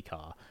safety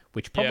car,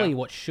 which probably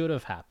what should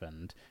have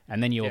happened,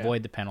 and then you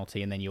avoid the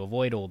penalty, and then you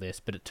avoid all this,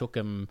 but it took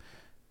him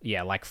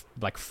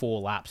like 4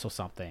 laps or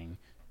something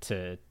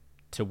to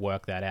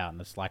work that out,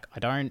 and it's like, I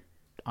don't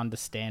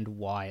understand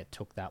why it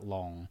took that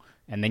long,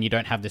 and then you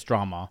don't have this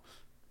drama.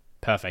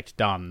 Perfect,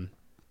 done,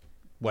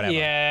 whatever.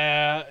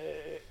 Yeah,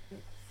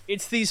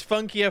 it's these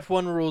funky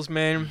F1 rules,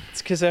 man.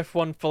 It's because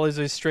F1 follows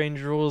those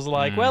strange rules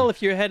like, well,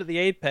 if you're ahead at the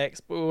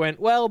apex, but we went,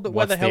 well, but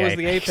where the hell is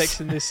the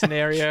apex in this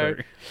scenario?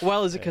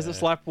 Well, is it because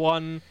it's lap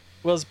 1?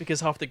 Well, it's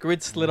because half the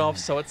grid slid off,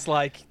 so it's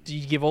like, do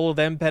you give all of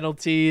them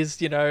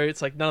penalties? You know,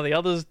 it's like none of the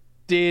others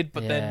did,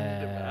 but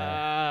then...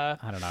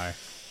 I don't know.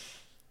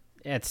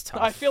 It's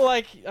tough. I feel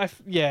like...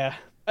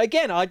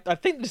 Again, I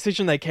think the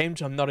decision they came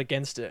to, I'm not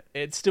against it.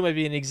 It still may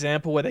be an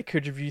example where they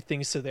could review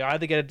things so they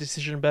either get a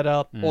decision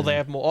better or they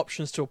have more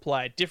options to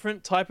apply a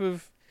different type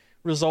of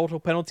result or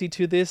penalty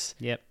to this.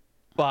 Yep.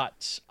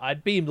 But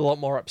I'd be a lot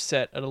more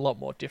upset at a lot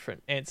more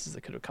different answers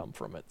that could have come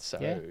from it. So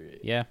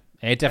yeah.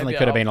 It definitely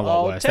could have been a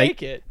lot worse. They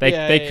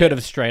could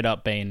have straight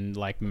up been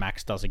like,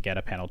 Max doesn't get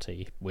a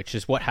penalty, which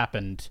is what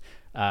happened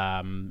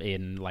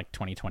in like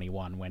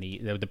 2021 when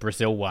the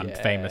Brazil one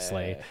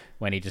famously,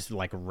 when he just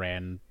like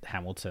ran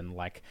Hamilton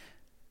like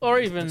or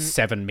even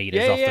 7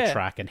 meters off the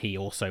track, and he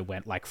also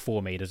went like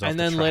 4 meters off the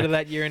track. And then later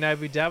that year in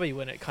Abu Dhabi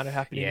when it kind of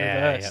happened in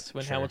reverse,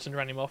 when Hamilton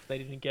ran him off, they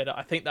didn't get it.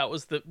 I think that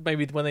was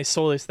maybe when they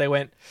saw this, they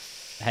went,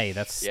 hey,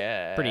 that's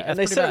pretty. And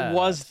they said it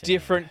was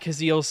different because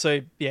he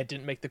also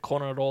didn't make the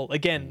corner at all.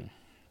 Again,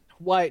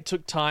 why it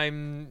took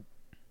time,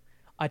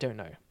 I don't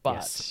know,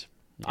 but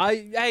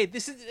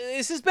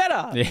this is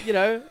better. You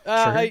know,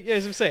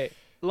 as I say,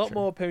 a lot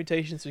more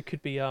permutations. It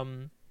could be a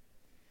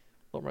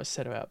lot more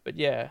said about, but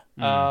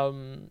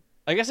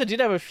I guess I did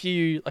have a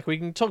few. Like we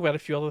can talk about a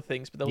few other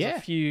things, but there was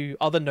a few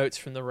other notes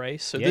from the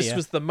race. So this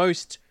was the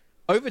most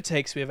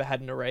overtakes we ever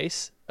had in a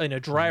race, in a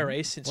dry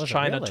race since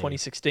China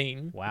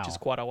 2016, which is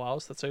quite a while.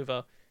 So that's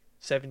over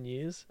 7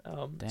 years.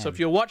 So if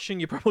you're watching,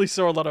 you probably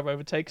saw a lot of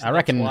overtakes. I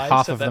reckon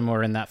half of them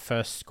were in that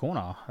first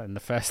corner in the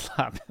first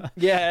lap.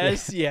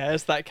 yes,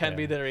 that can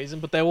be the reason.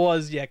 But there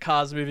was,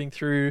 cars moving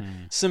through,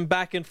 some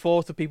back and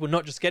forth of people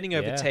not just getting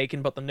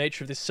overtaken, but the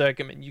nature of this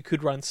circuit, and you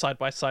could run side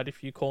by side a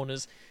few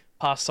corners,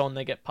 pass on,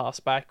 they get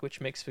passed back,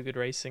 which makes for good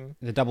racing.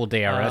 The double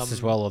DRS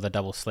as well, or the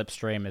double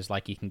slipstream, is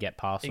like you can get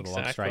past it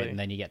along straight, and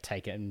then you get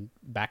taken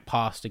back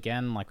past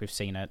again, like we've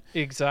seen it.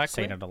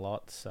 Exactly. Seen it a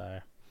lot,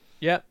 so...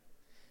 Yeah.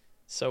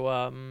 So,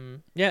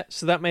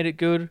 so that made it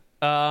good.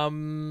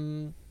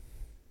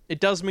 It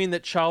does mean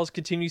that Charles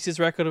continues his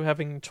record of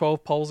having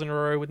 12 poles in a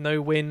row with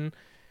no win.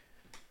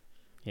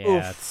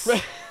 Yeah,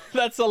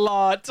 that's a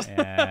lot.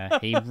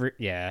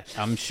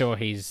 I'm sure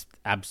he's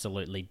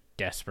absolutely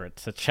desperate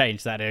to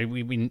change that.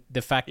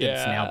 The fact that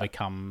it's now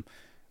become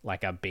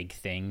like a big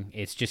thing,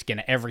 it's just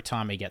gonna, every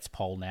time he gets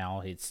pole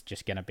now, it's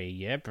just gonna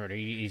be but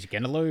he's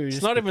gonna lose.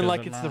 It's not even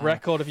like it's the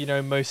record of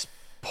most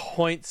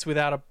points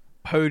without a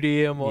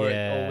podium or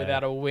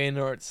without a win,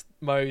 or it's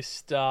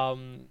most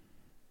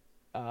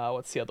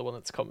what's the other one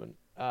that's common,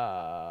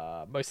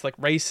 most like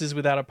races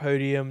without a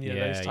podium,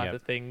 those type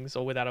of things,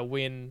 or without a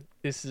win.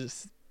 This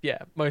is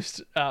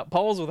most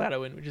poles without a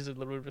win, which is a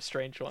little bit of a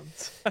strange one.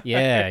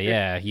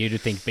 Yeah. You'd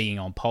think being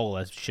on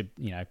pole should,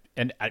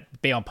 and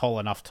be on pole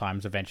enough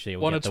times eventually.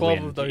 Will One get or the 12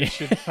 win. of those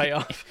should pay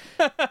off.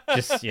 And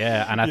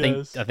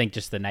Yes. I think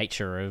just the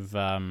nature of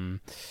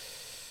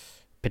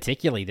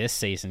particularly this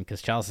season,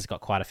 because Charles has got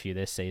quite a few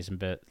this season,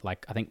 but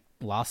like I think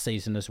last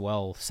season as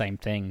well, same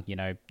thing.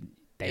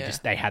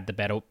 They have the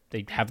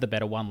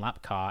better one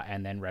lap car,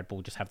 and then Red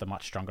Bull just have the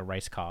much stronger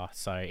race car.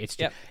 So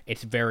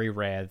it's very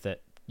rare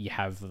that you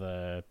have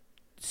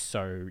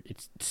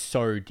it's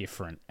so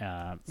different.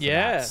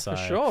 For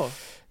sure.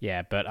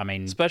 Yeah, but I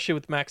mean, especially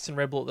with Max and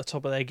Red Bull at the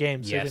top of their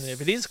game. So even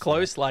if it is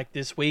close like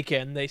this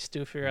weekend, they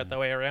still figure out their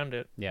way around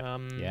it.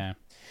 Yeah.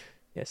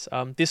 Yes.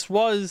 This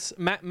was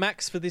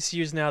Max for this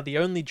year is now the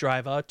only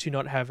driver to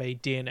not have a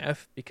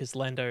DNF because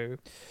Lando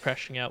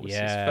crashing out was his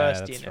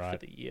first DNF of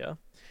the year.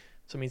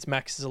 So it means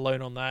Max is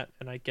alone on that,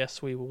 and I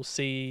guess we will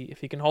see if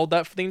he can hold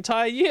that for the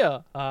entire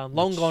year.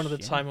 Long gone to the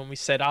time when we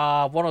said,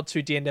 1 or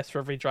 2 DNFs for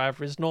every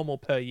driver is normal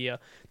per year.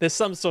 There's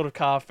some sort of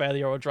car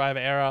failure or driver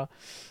error.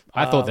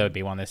 I thought there would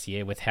be one this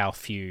year with how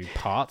few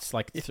parts,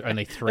 like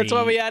only 3. That's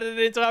why we added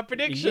it into our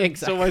predictions. Yeah,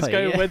 exactly, Always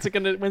go, when's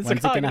the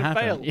car gonna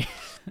fail? Yeah.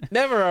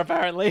 Never,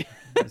 apparently.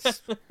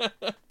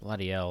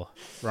 Bloody hell.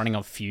 Running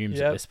on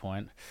fumes at this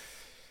point.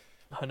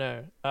 I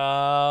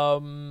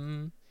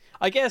know.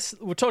 I guess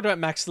we talked about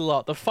Max a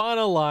lot. The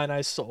final line I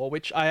saw,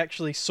 which I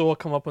actually saw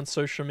come up on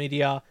social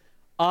media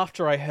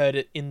after I heard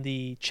it in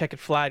the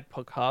Checkered Flag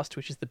podcast,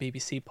 which is the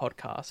BBC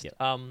podcast.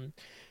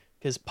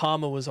 Because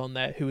Palmer was on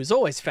there, who is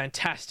always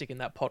fantastic in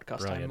that podcast.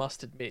 Brilliant. I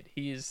must admit,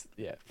 he is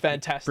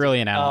fantastic.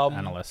 Brilliant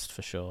analyst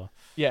for sure.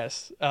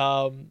 Yes.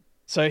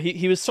 So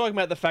he was talking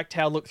about the fact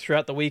how, look,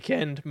 throughout the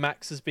weekend,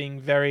 Max is being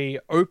very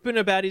open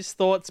about his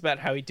thoughts, about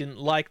how he didn't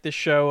like the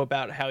show,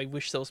 about how he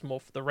wished there was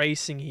more for the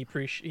racing. He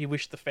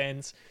wished the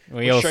fans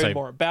would show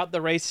more about the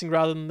racing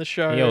rather than the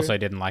show. He also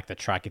didn't like the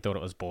track. He thought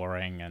it was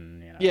boring.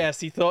 And Yes,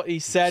 he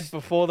said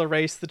before the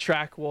race the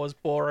track was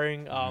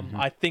boring.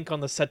 I think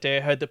on the set day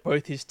I heard that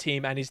both his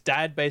team and his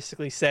dad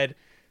basically said,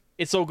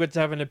 it's all good to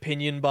have an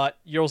opinion, but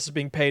you're also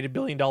being paid $1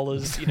 billion,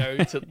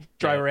 to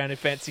drive around in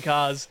fancy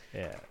cars.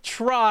 Yeah.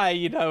 Try,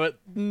 you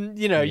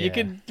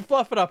can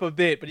fluff it up a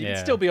bit, but you can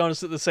still be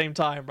honest at the same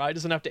time, right? It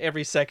doesn't have to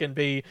every second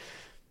be,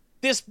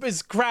 this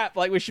is crap,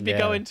 like we should be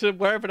going to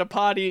wherever to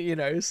party,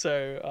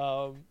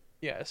 so,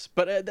 yes.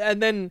 But,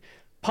 and then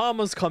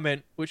Palmer's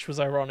comment, which was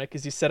ironic,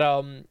 is he said,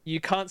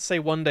 you can't say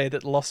one day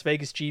that Las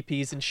Vegas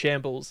GP is in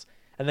shambles,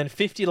 and then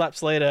 50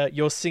 laps later,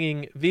 you're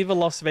singing Viva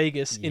Las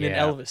Vegas in an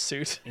Elvis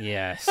suit.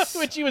 Yes.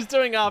 Which he was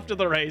doing after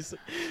the race.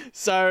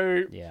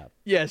 So,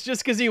 yes,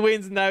 just because he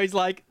wins now, he's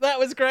like, that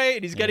was great.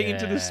 And he's getting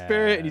into the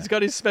spirit, and he's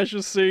got his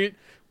special suit,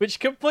 which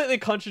completely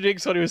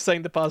contradicts what he was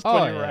saying the past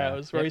 24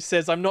 hours, where he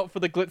says, I'm not for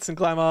the glitz and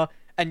glamour,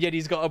 and yet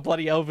he's got a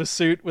bloody Elvis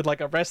suit with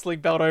like a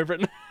wrestling belt over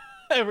it.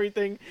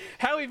 Everything.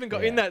 How he even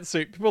got in that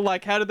suit? People are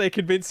like, how did they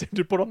convince him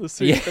to put on the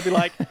suit? They'd be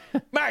like,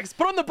 Max,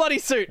 put on the bloody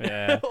suit,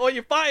 or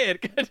you're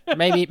fired.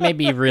 maybe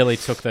he really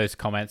took those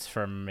comments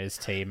from his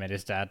team and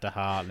his dad to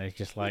heart, and he's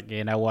just like,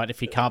 you know what?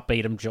 If you can't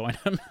beat him, join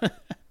him.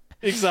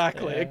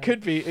 Exactly. It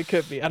could be.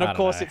 And of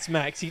course, it's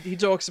Max. He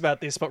talks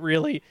about this, but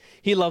really,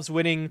 he loves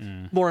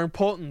winning. More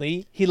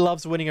importantly, he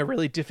loves winning a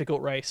really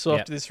difficult race. So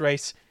after this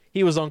race,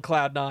 he was on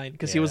cloud 9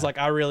 because he was like,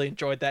 I really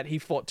enjoyed that. He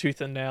fought tooth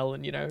and nail,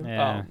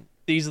 and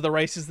these are the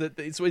races that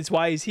it's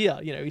why he's here.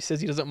 He says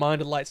he doesn't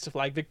mind a lights to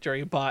flag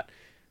victory, but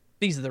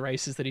these are the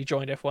races that he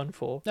joined F1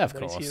 for. Of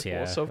course,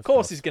 yeah. So of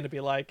course he's going to be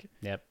like,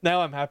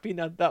 now I'm happy.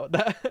 Now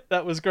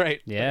that was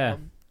great. Yeah.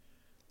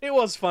 But, it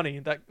was funny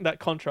that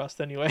contrast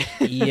anyway.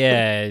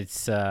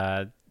 It's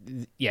I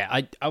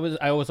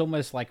was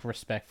almost like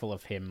respectful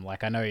of him.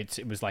 Like I know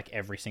it was like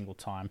every single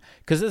time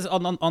because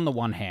on the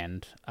one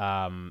hand,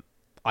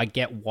 I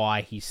get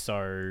why he's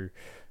so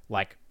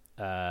like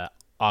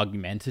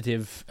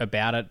argumentative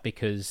about it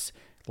because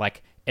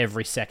like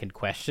every second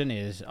question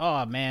is,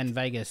 oh man,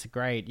 Vegas,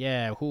 great,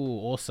 yeah,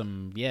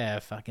 awesome, yeah,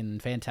 fucking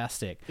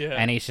fantastic,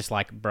 and he's just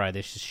like, bro,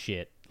 this is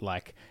shit.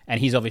 Like,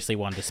 and he's obviously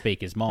one to speak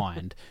his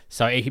mind.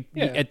 So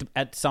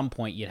at some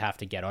point you'd have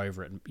to get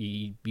over it.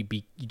 You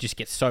just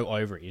get so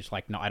over it. You're just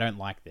like, no, I don't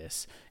like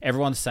this.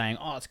 Everyone's saying,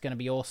 oh, it's gonna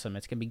be awesome,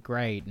 it's gonna be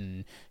great,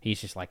 and he's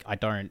just like, I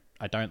don't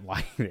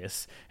like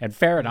this. And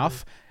fair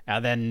enough.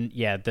 And then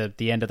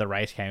the end of the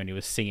race came and he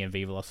was singing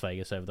Viva Las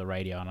Vegas over the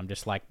radio, and I'm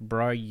just like,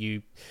 bro,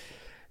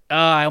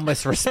 I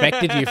almost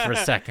respected you for a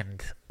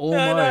second,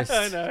 almost,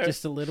 no.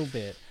 just a little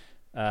bit.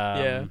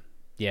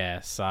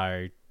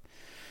 So.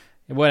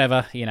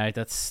 Whatever,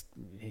 that's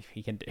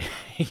he can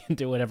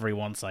do whatever he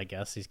wants. I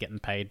guess he's getting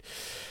paid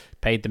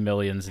the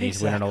millions, and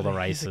he's winning all the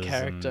races. He's a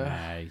character.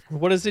 And,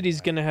 what is it? He's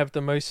going to have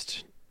the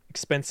most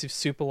expensive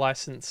super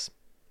license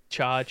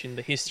charge in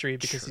the history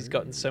because he's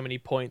gotten so many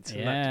points,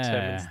 and that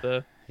determines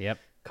the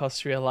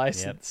cost for your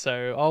license.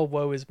 So,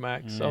 woe is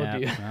Max. Oh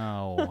dear.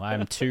 Oh,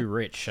 I'm too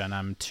rich and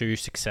I'm too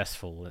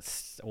successful.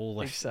 It's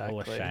all a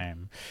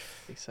shame.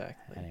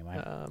 Exactly.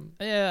 Anyway,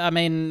 I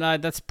mean,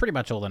 that's pretty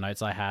much all the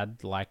notes I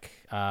had. Like,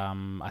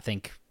 I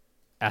think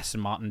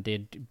Aston Martin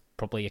did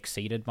probably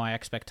exceeded my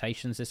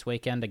expectations this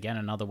weekend. Again,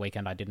 another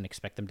weekend I didn't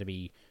expect them to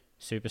be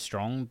super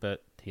strong,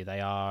 but here they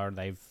are.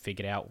 They've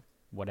figured out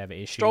whatever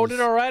issues. Strolled it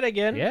all right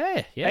again.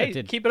 Yeah. Hey,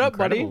 did keep it up,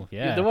 incredible. buddy.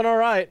 Yeah. You're doing all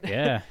right.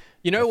 Yeah.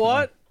 You know definitely.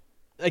 what?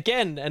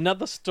 Again,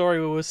 another story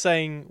we were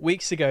saying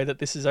weeks ago that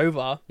this is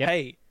over. Yep.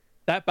 Hey,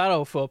 that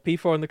battle for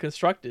P4 and the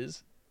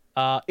constructors,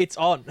 it's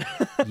on.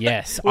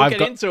 Yes, we'll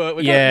get into it.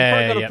 We've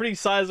probably got a pretty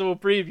sizable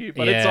preview,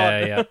 but it's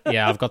on.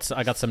 yeah.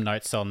 I got some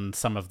notes on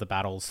some of the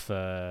battles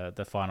for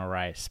the final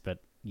race, but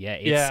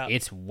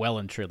it's well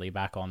and truly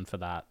back on for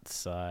that.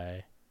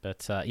 So,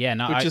 but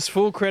which is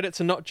full credit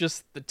to not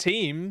just the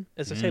team,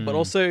 as I say, but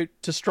also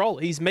to Stroll.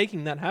 He's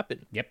making that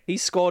happen. Yep, he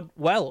scored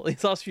well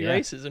his last few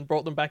races and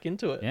brought them back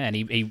into it. Yeah, and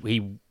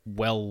he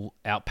well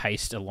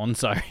outpaced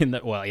Alonso in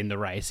the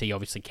race. He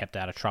obviously kept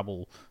out of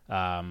trouble.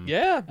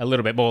 A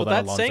little bit more than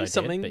that's Alonso saying did.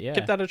 Something. But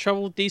kept out of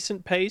trouble,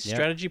 decent pace,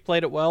 strategy,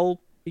 played it well.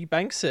 He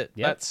banks it.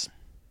 Yep. That's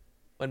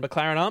when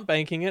McLaren aren't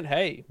banking it.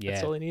 Hey,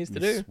 that's all he needs to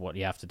do. That's what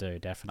you have to do,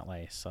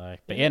 definitely. So,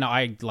 but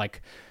I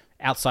like.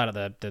 Outside of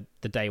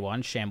the day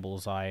one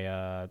shambles,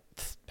 I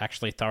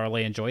actually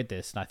thoroughly enjoyed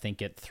this, and I think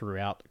it threw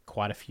out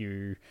quite a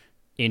few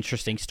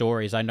interesting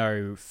stories. I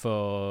know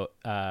for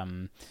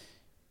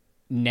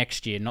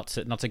next year, not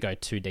to go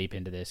too deep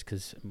into this,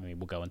 because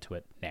we'll go into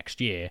it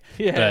next year.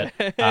 Yeah.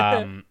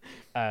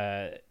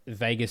 But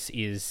Vegas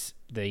is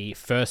the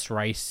first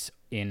race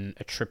in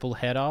a triple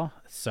header,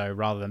 so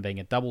rather than being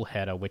a double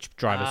header, which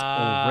drivers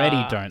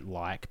already don't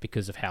like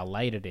because of how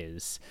late it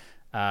is.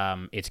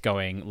 It's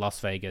going Las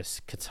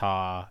Vegas,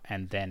 Qatar,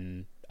 and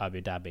then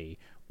Abu Dhabi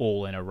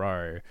all in a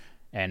row.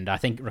 And I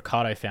think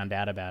Ricciardo found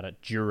out about it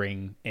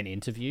during an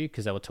interview,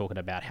 because they were talking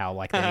about how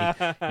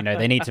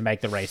they need to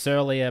make the race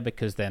earlier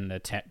because then the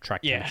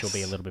track temperature will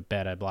be a little bit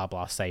better, blah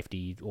blah,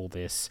 safety, all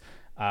this.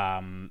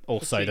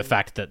 Also the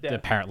fact that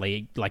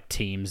apparently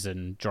teams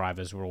and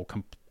drivers were all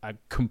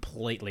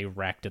completely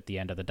wrecked at the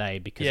end of the day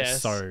because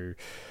it's so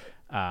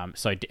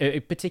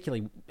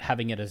particularly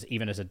having it as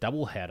a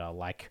double header,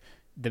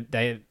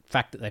 the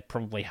fact that they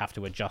probably have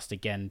to adjust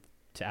again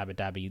to Abu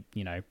Dhabi,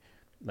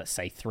 let's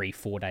say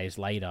 3-4 days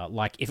later.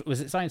 If it was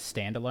its own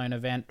standalone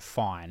event,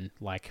 fine.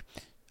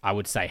 I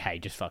would say, hey,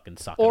 just fucking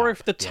suck it up. Or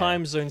if the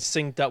time zone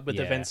synced up with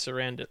events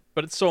around it.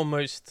 But it's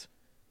almost...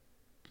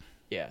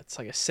 Yeah, it's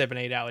like a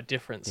 7-8 hour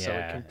difference, so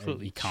it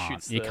completely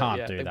shoots the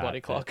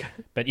body clock.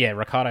 But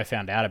Ricciardo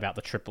found out about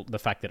the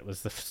fact that it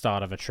was the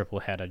start of a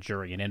triple header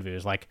during an interview. It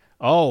was like,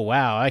 oh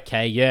wow,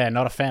 okay,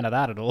 not a fan of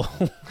that at all.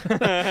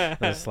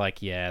 It's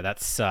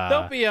that's.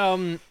 There'll be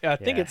I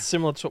think it's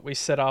similar to what we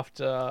said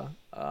after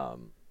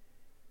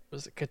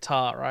was it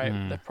Qatar,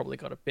 right? They've probably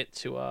got a bit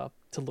to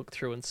look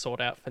through and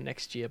sort out for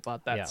next year,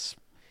 but that's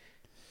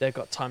they've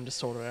got time to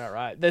sort it out,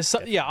 right?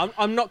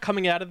 I'm not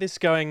coming out of this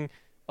going,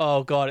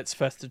 oh god, it's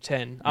first of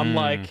 10. I'm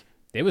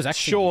it was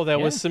actually there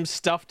was some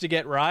stuff to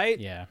get right.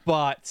 Yeah.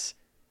 But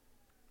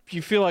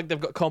you feel like they've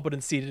got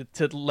competency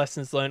to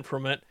lessons learned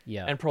from it.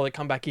 Yeah. And probably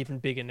come back even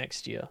bigger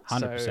next year.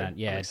 100%.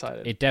 Yeah. I'm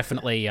excited. It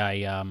definitely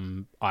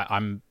I'm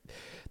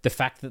the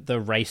fact that the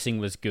racing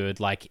was good,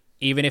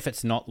 even if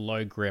it's not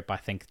low grip, I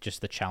think just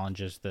the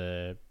challenges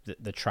the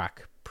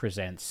track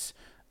presents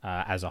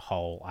as a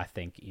whole, I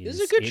think is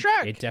a good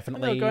track. It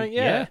definitely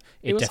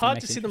it was hard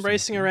to see them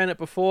racing around it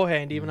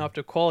beforehand, even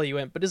after quali. You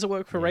went, but does it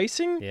work for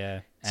racing?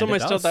 Yeah, it's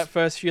almost till that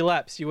first few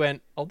laps. You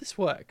went, oh, this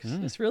works.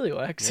 This really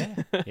works.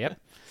 Yeah.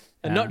 Yep.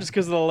 And not just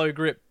because of the low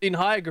grip. In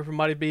higher grip, it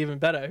might be even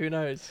better. Who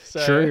knows?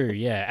 So... True,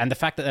 yeah. And the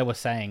fact that they were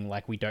saying,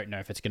 we don't know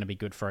if it's going to be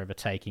good for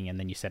overtaking, and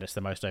then you said it's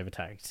the most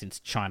overtaken since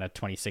China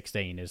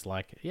 2016 is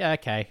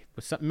okay.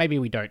 Maybe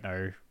we don't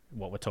know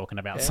what we're talking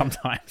about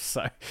sometimes.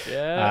 So,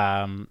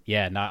 I'm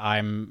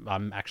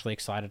actually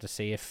excited to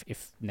see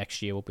if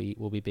next year will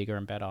be bigger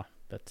and better.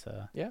 But,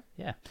 yeah.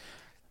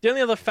 The only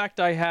other fact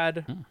I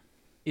had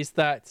is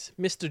that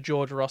Mr.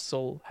 George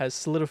Russell has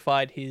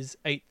solidified his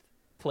 8th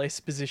place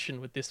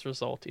position with this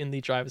result in the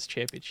Drivers'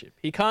 Championship.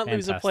 He can't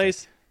lose a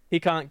place.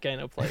 He can't gain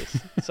a place.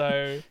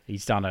 So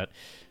he's done it.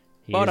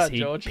 Well done,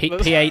 George.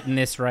 P8 in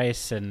this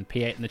race and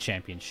P8 in the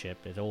championship.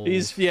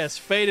 He's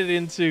faded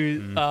into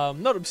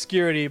not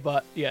obscurity,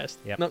 but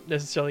not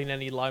necessarily in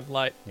any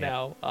limelight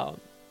now.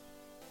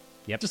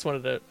 Just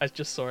wanted to. I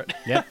just saw it.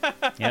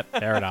 Yep.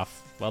 Fair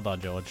enough. Well done,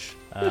 George.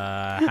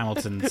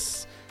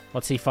 Hamilton's.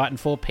 What's he fighting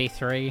for?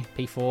 P3,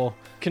 P4.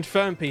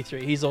 Confirmed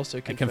P3. He's also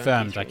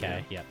confirmed. P3,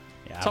 okay. Yeah.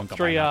 Top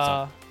 3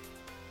 are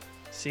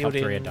sealed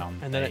Top 3 in, are done.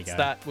 and then it's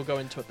that. We'll go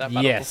into it. That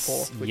battle for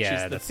 4th, which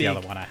is that's the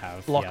other one I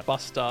have.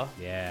 Blockbuster.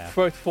 Yeah.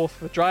 Both 4th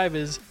for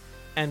drivers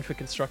and for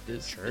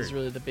constructers is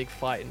really the big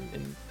fight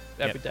in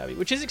Abu Dhabi,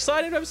 which is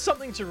exciting. We have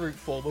something to root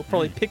for. We'll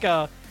probably pick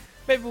our.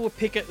 Maybe we'll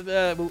pick it.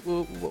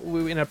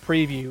 We'll in a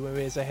preview where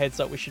there's a heads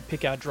up. We should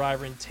pick our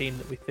driver and team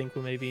that we think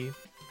will maybe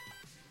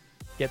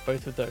get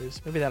both of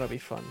those. Maybe that'll be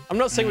fun. I'm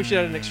not saying we should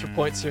add an extra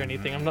points or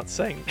anything. I'm not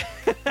saying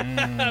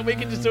we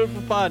can just do it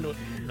for fun.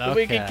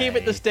 We can keep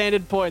it the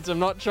standard points. I'm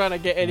not trying to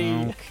get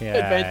any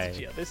advantage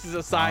here. This is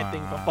a side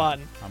thing for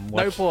fun.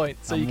 No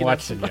points. So I'm you can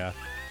watching you.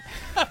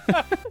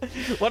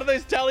 What are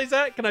those tallies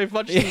at? Can I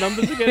punch the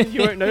numbers again and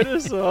you won't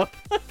notice? Or? All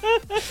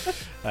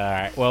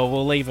right. Well,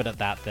 we'll leave it at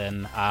that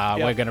then.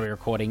 We're going to be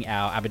recording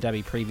our Abu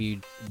Dhabi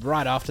preview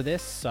right after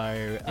this,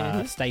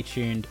 so stay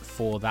tuned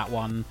for that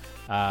one.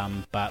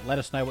 But let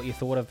us know what you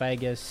thought of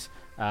Vegas.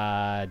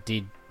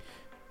 Did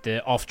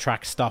the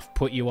off-track stuff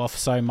put you off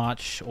so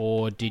much,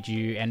 or did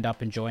you end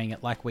up enjoying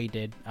it like we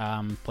did?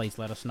 Please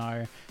let us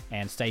know,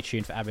 and stay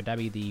tuned for Abu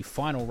Dhabi, the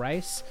final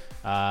race.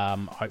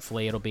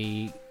 Hopefully it'll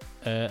be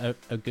a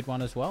good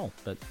one as well.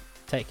 But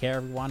take care,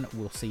 everyone.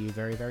 We'll see you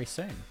very, very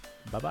soon.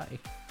 Bye-bye.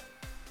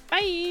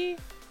 Bye.